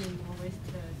are finding more ways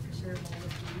to preserve all the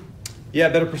food. Yeah,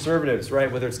 better preservatives, right?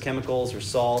 Whether it's chemicals or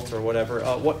salt or whatever.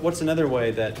 What's another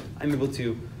way that I'm able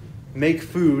to make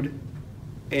food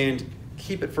and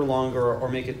keep it for longer or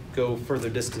make it go further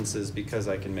distances because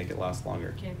I can make it last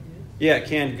longer? Canned goods. Yeah,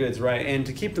 canned goods, right? And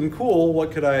to keep them cool,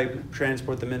 what could I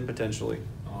transport them in potentially?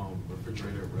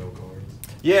 Refrigerator rail cars.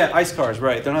 Yeah, ice cars,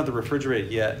 right? They don't have the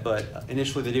refrigerated yet, but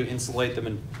initially they do insulate them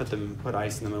and put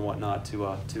ice in them and whatnot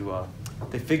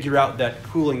they figure out that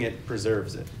cooling it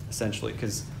preserves it essentially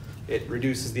because it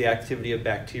reduces the activity of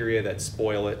bacteria that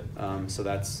spoil it. So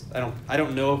that's I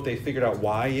don't know if they figured out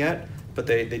why yet, but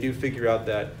they do figure out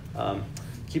that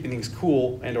keeping things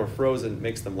cool and or frozen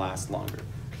makes them last longer.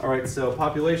 All right, so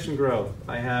population growth.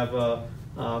 I have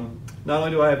not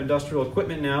only do I have industrial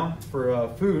equipment now for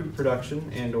food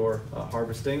production and or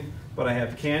harvesting, but I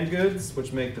have canned goods,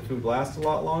 which make the food last a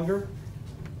lot longer.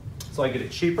 So I get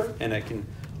it cheaper, and it can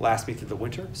last me through the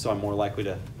winter, so I'm more likely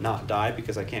to not die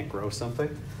because I can't grow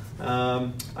something.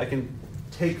 I can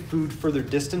take food further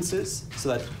distances, so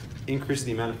that increases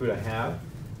the amount of food I have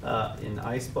in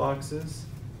ice boxes.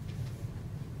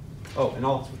 Oh, and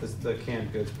also with the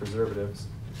canned goods, preservatives,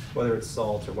 whether it's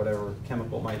salt or whatever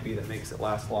chemical it might be that makes it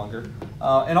last longer.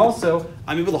 And also,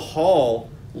 I'm able to haul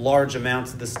large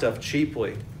amounts of this stuff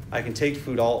cheaply. I can take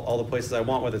food all the places I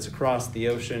want, whether it's across the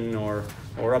ocean or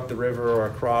up the river or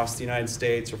across the United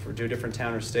States or to a different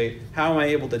town or state. How am I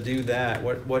able to do that?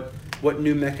 What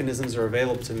new mechanisms are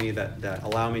available to me that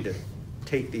allow me to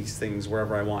take these things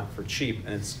wherever I want for cheap?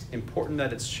 And it's important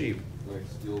that it's cheap. Like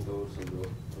steel boats and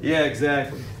rail. Yeah,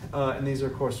 exactly. And these are,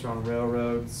 of course, on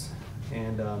railroads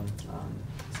and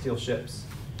steel ships.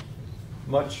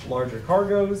 Much larger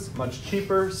cargoes, much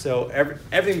cheaper, so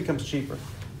everything becomes cheaper.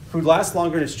 Food lasts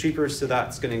longer and it's cheaper, so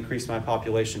that's going to increase my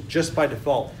population just by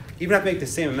default. Even if I make the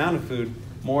same amount of food,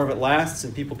 more of it lasts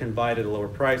and people can buy it at a lower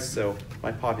price, so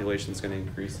my population is going to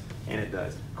increase, and it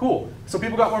does. Cool. So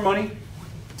people got more money.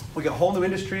 We got whole new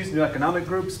industries, new economic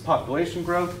groups, population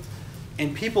growth,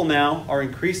 and people now are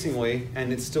increasingly,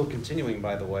 and it's still continuing,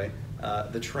 by the way,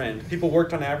 the trend. People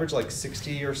worked on average like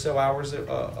 60 or so hours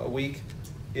a week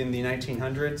in the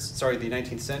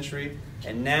 19th century,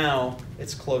 and now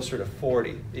it's closer to 40.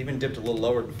 It even dipped a little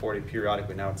lower than 40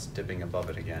 periodically. Now it's dipping above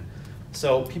it again.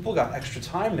 So people got extra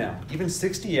time now. Even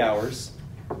 60 hours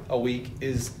a week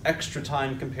is extra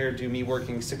time compared to me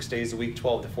working 6 days a week,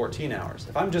 12 to 14 hours.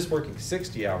 If I'm just working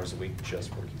 60 hours a week,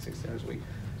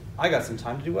 I got some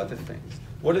time to do other things.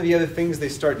 What are the other things they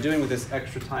start doing with this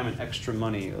extra time and extra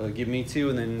money? Give me two,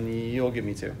 and then you'll give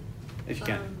me two, if you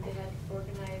can. They had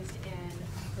organized and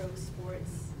pro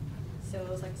sports, so it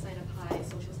was like a sign of high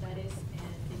social status,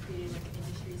 and they created like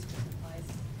industries for supplies.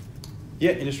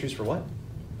 Yeah, industries for what?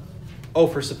 Oh,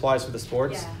 for supplies for the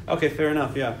sports? Yeah. Okay, fair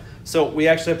enough, yeah. So we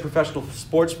actually have professional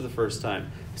sports for the first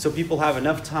time. So people have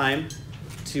enough time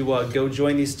to go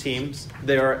join these teams.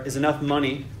 There is enough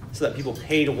money so that people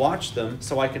pay to watch them,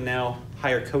 so I can now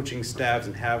hire coaching staffs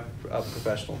and have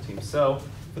professional teams. So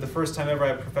for the first time ever, I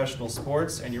have professional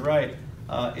sports, and you're right,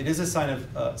 it is a sign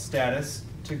of status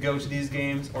to go to these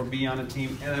games or be on a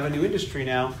team. And I have a new industry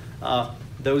now,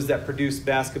 those that produce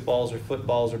basketballs or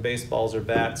footballs or baseballs or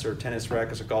bats or tennis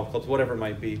rackets or golf clubs, whatever it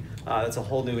might be. That's a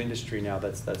whole new industry now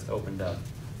that's opened up,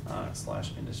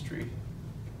 / industry.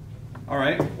 All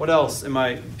right, what else am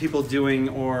I people doing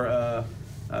or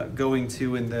going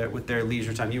to with their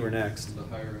leisure time? You were next. The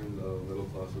higher end middle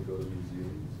class would go to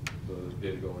museums.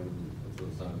 They'd go in until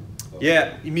the time.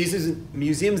 Yeah,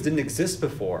 museums didn't exist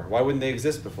before. Why wouldn't they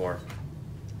exist before?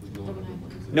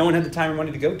 No one had the time or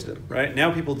money to go to them, right? Now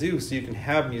people do, so you can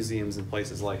have museums in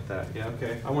places like that. Yeah,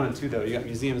 okay. I wanted two, though. You got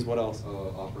museums, what else?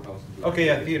 Opera house. Okay,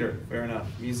 yeah, theater. Fair enough.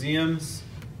 Museums,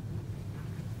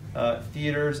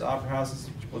 theaters, opera houses.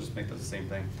 We'll just make those the same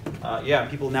thing. Yeah,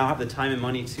 people now have the time and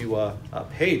money to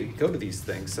pay to go to these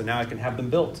things, so now I can have them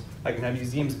built. I can have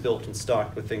museums built and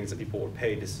stocked with things that people would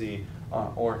pay to see,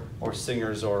 or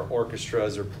singers or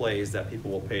orchestras or plays that people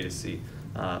will pay to see.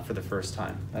 For the first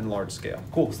time and large scale.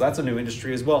 Cool, so that's a new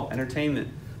industry as well, entertainment.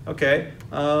 Okay,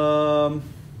 what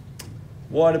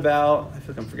about, I feel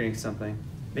like I'm forgetting something.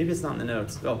 Maybe it's not in the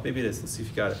notes. Oh, maybe it is. Let's see if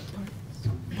you got it.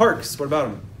 Parks, what about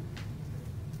them?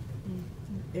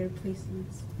 There are places,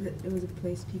 it was a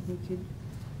place people could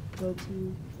go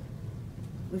to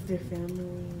with their family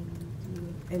and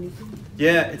do anything.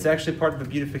 Yeah, it's actually part of the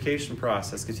beautification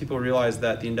process because people realize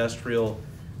that the industrial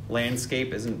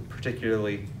landscape isn't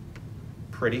particularly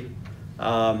pretty.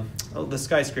 The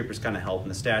skyscrapers kind of help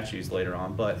and the statues later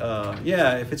on, but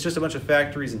yeah, if it's just a bunch of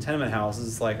factories and tenement houses,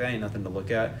 it's like, that ain't nothing to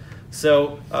look at.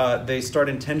 So they start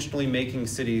intentionally making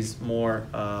cities more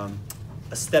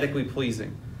aesthetically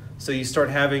pleasing. So you start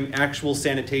having actual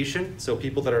sanitation, so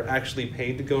people that are actually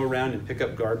paid to go around and pick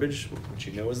up garbage, which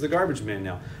you know is the garbage man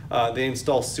now. They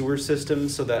install sewer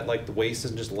systems so that like the waste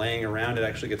isn't just laying around, it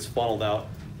actually gets funneled out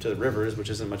to the rivers, which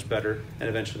isn't much better, and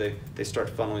eventually they start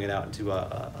funneling it out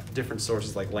into different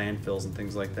sources like landfills and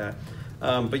things like that.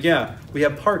 But yeah, we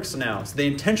have parks now, so they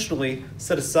intentionally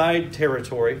set aside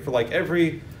territory for like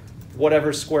every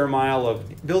whatever square mile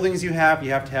of buildings you have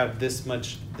to have this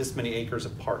many acres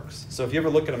of parks. So if you ever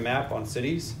look at a map on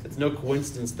cities, it's no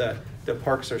coincidence that the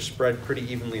parks are spread pretty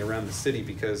evenly around the city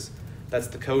because that's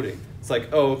the coding. It's like,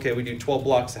 oh, okay, we do 12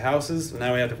 blocks of houses, and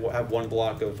now we have to have 1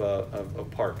 block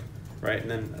of park, right? And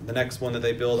then the next one that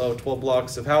they build, 12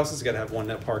 blocks of houses, you gotta have 1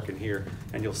 net park in here,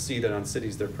 and you'll see that on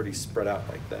cities they're pretty spread out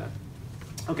like that.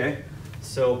 Okay,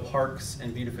 so parks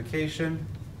and beautification.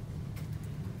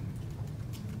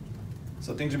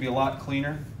 So things would be a lot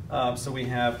cleaner. So we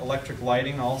have electric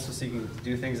lighting also, so you can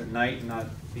do things at night and not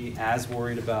be as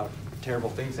worried about terrible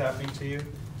things happening to you.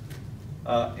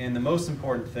 And the most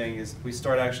important thing is we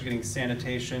start actually getting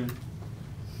sanitation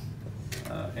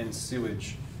and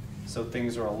sewage. So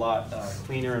things are a lot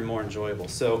cleaner and more enjoyable.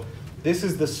 So this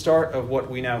is the start of what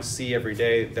we now see every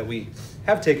day that we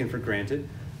have taken for granted.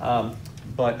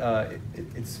 But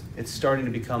it's starting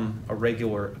to become a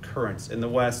regular occurrence in the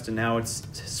West, and now it's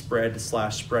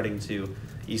spreading to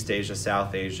East Asia,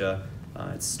 South Asia.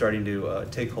 It's starting to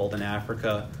take hold in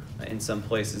Africa, in some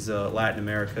places, Latin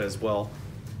America as well,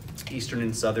 Eastern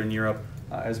and Southern Europe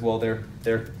as well.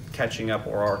 They're catching up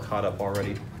or are caught up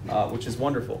already, which is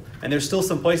wonderful. And there's still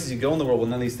some places you go in the world where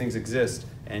none of these things exist,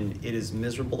 and it is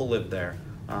miserable to live there.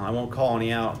 I won't call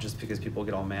any out just because people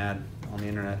get all mad on the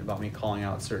internet about me calling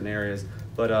out certain areas,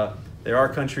 but there are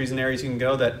countries and areas you can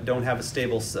go that don't have a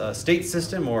stable state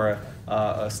system or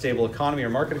a stable economy or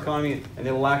market economy, and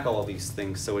they lack all of these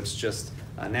things. So it's just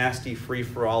a nasty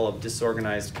free-for-all of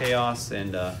disorganized chaos,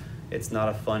 and it's not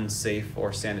a fun, safe,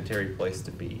 or sanitary place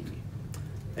to be.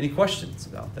 Any questions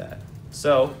about that?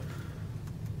 So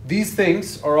these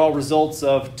things are all results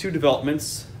of 2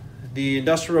 developments: the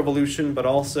Industrial Revolution, but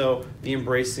also the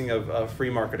embracing of free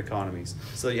market economies.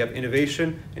 So you have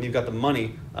innovation, and you've got the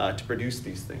money to produce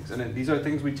these things. And these are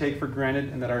things we take for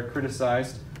granted and that are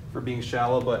criticized for being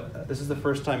shallow, but this is the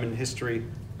first time in history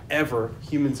ever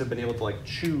humans have been able to like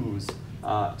choose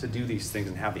to do these things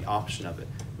and have the option of it,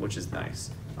 which is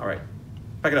nice. All right,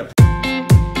 back it up.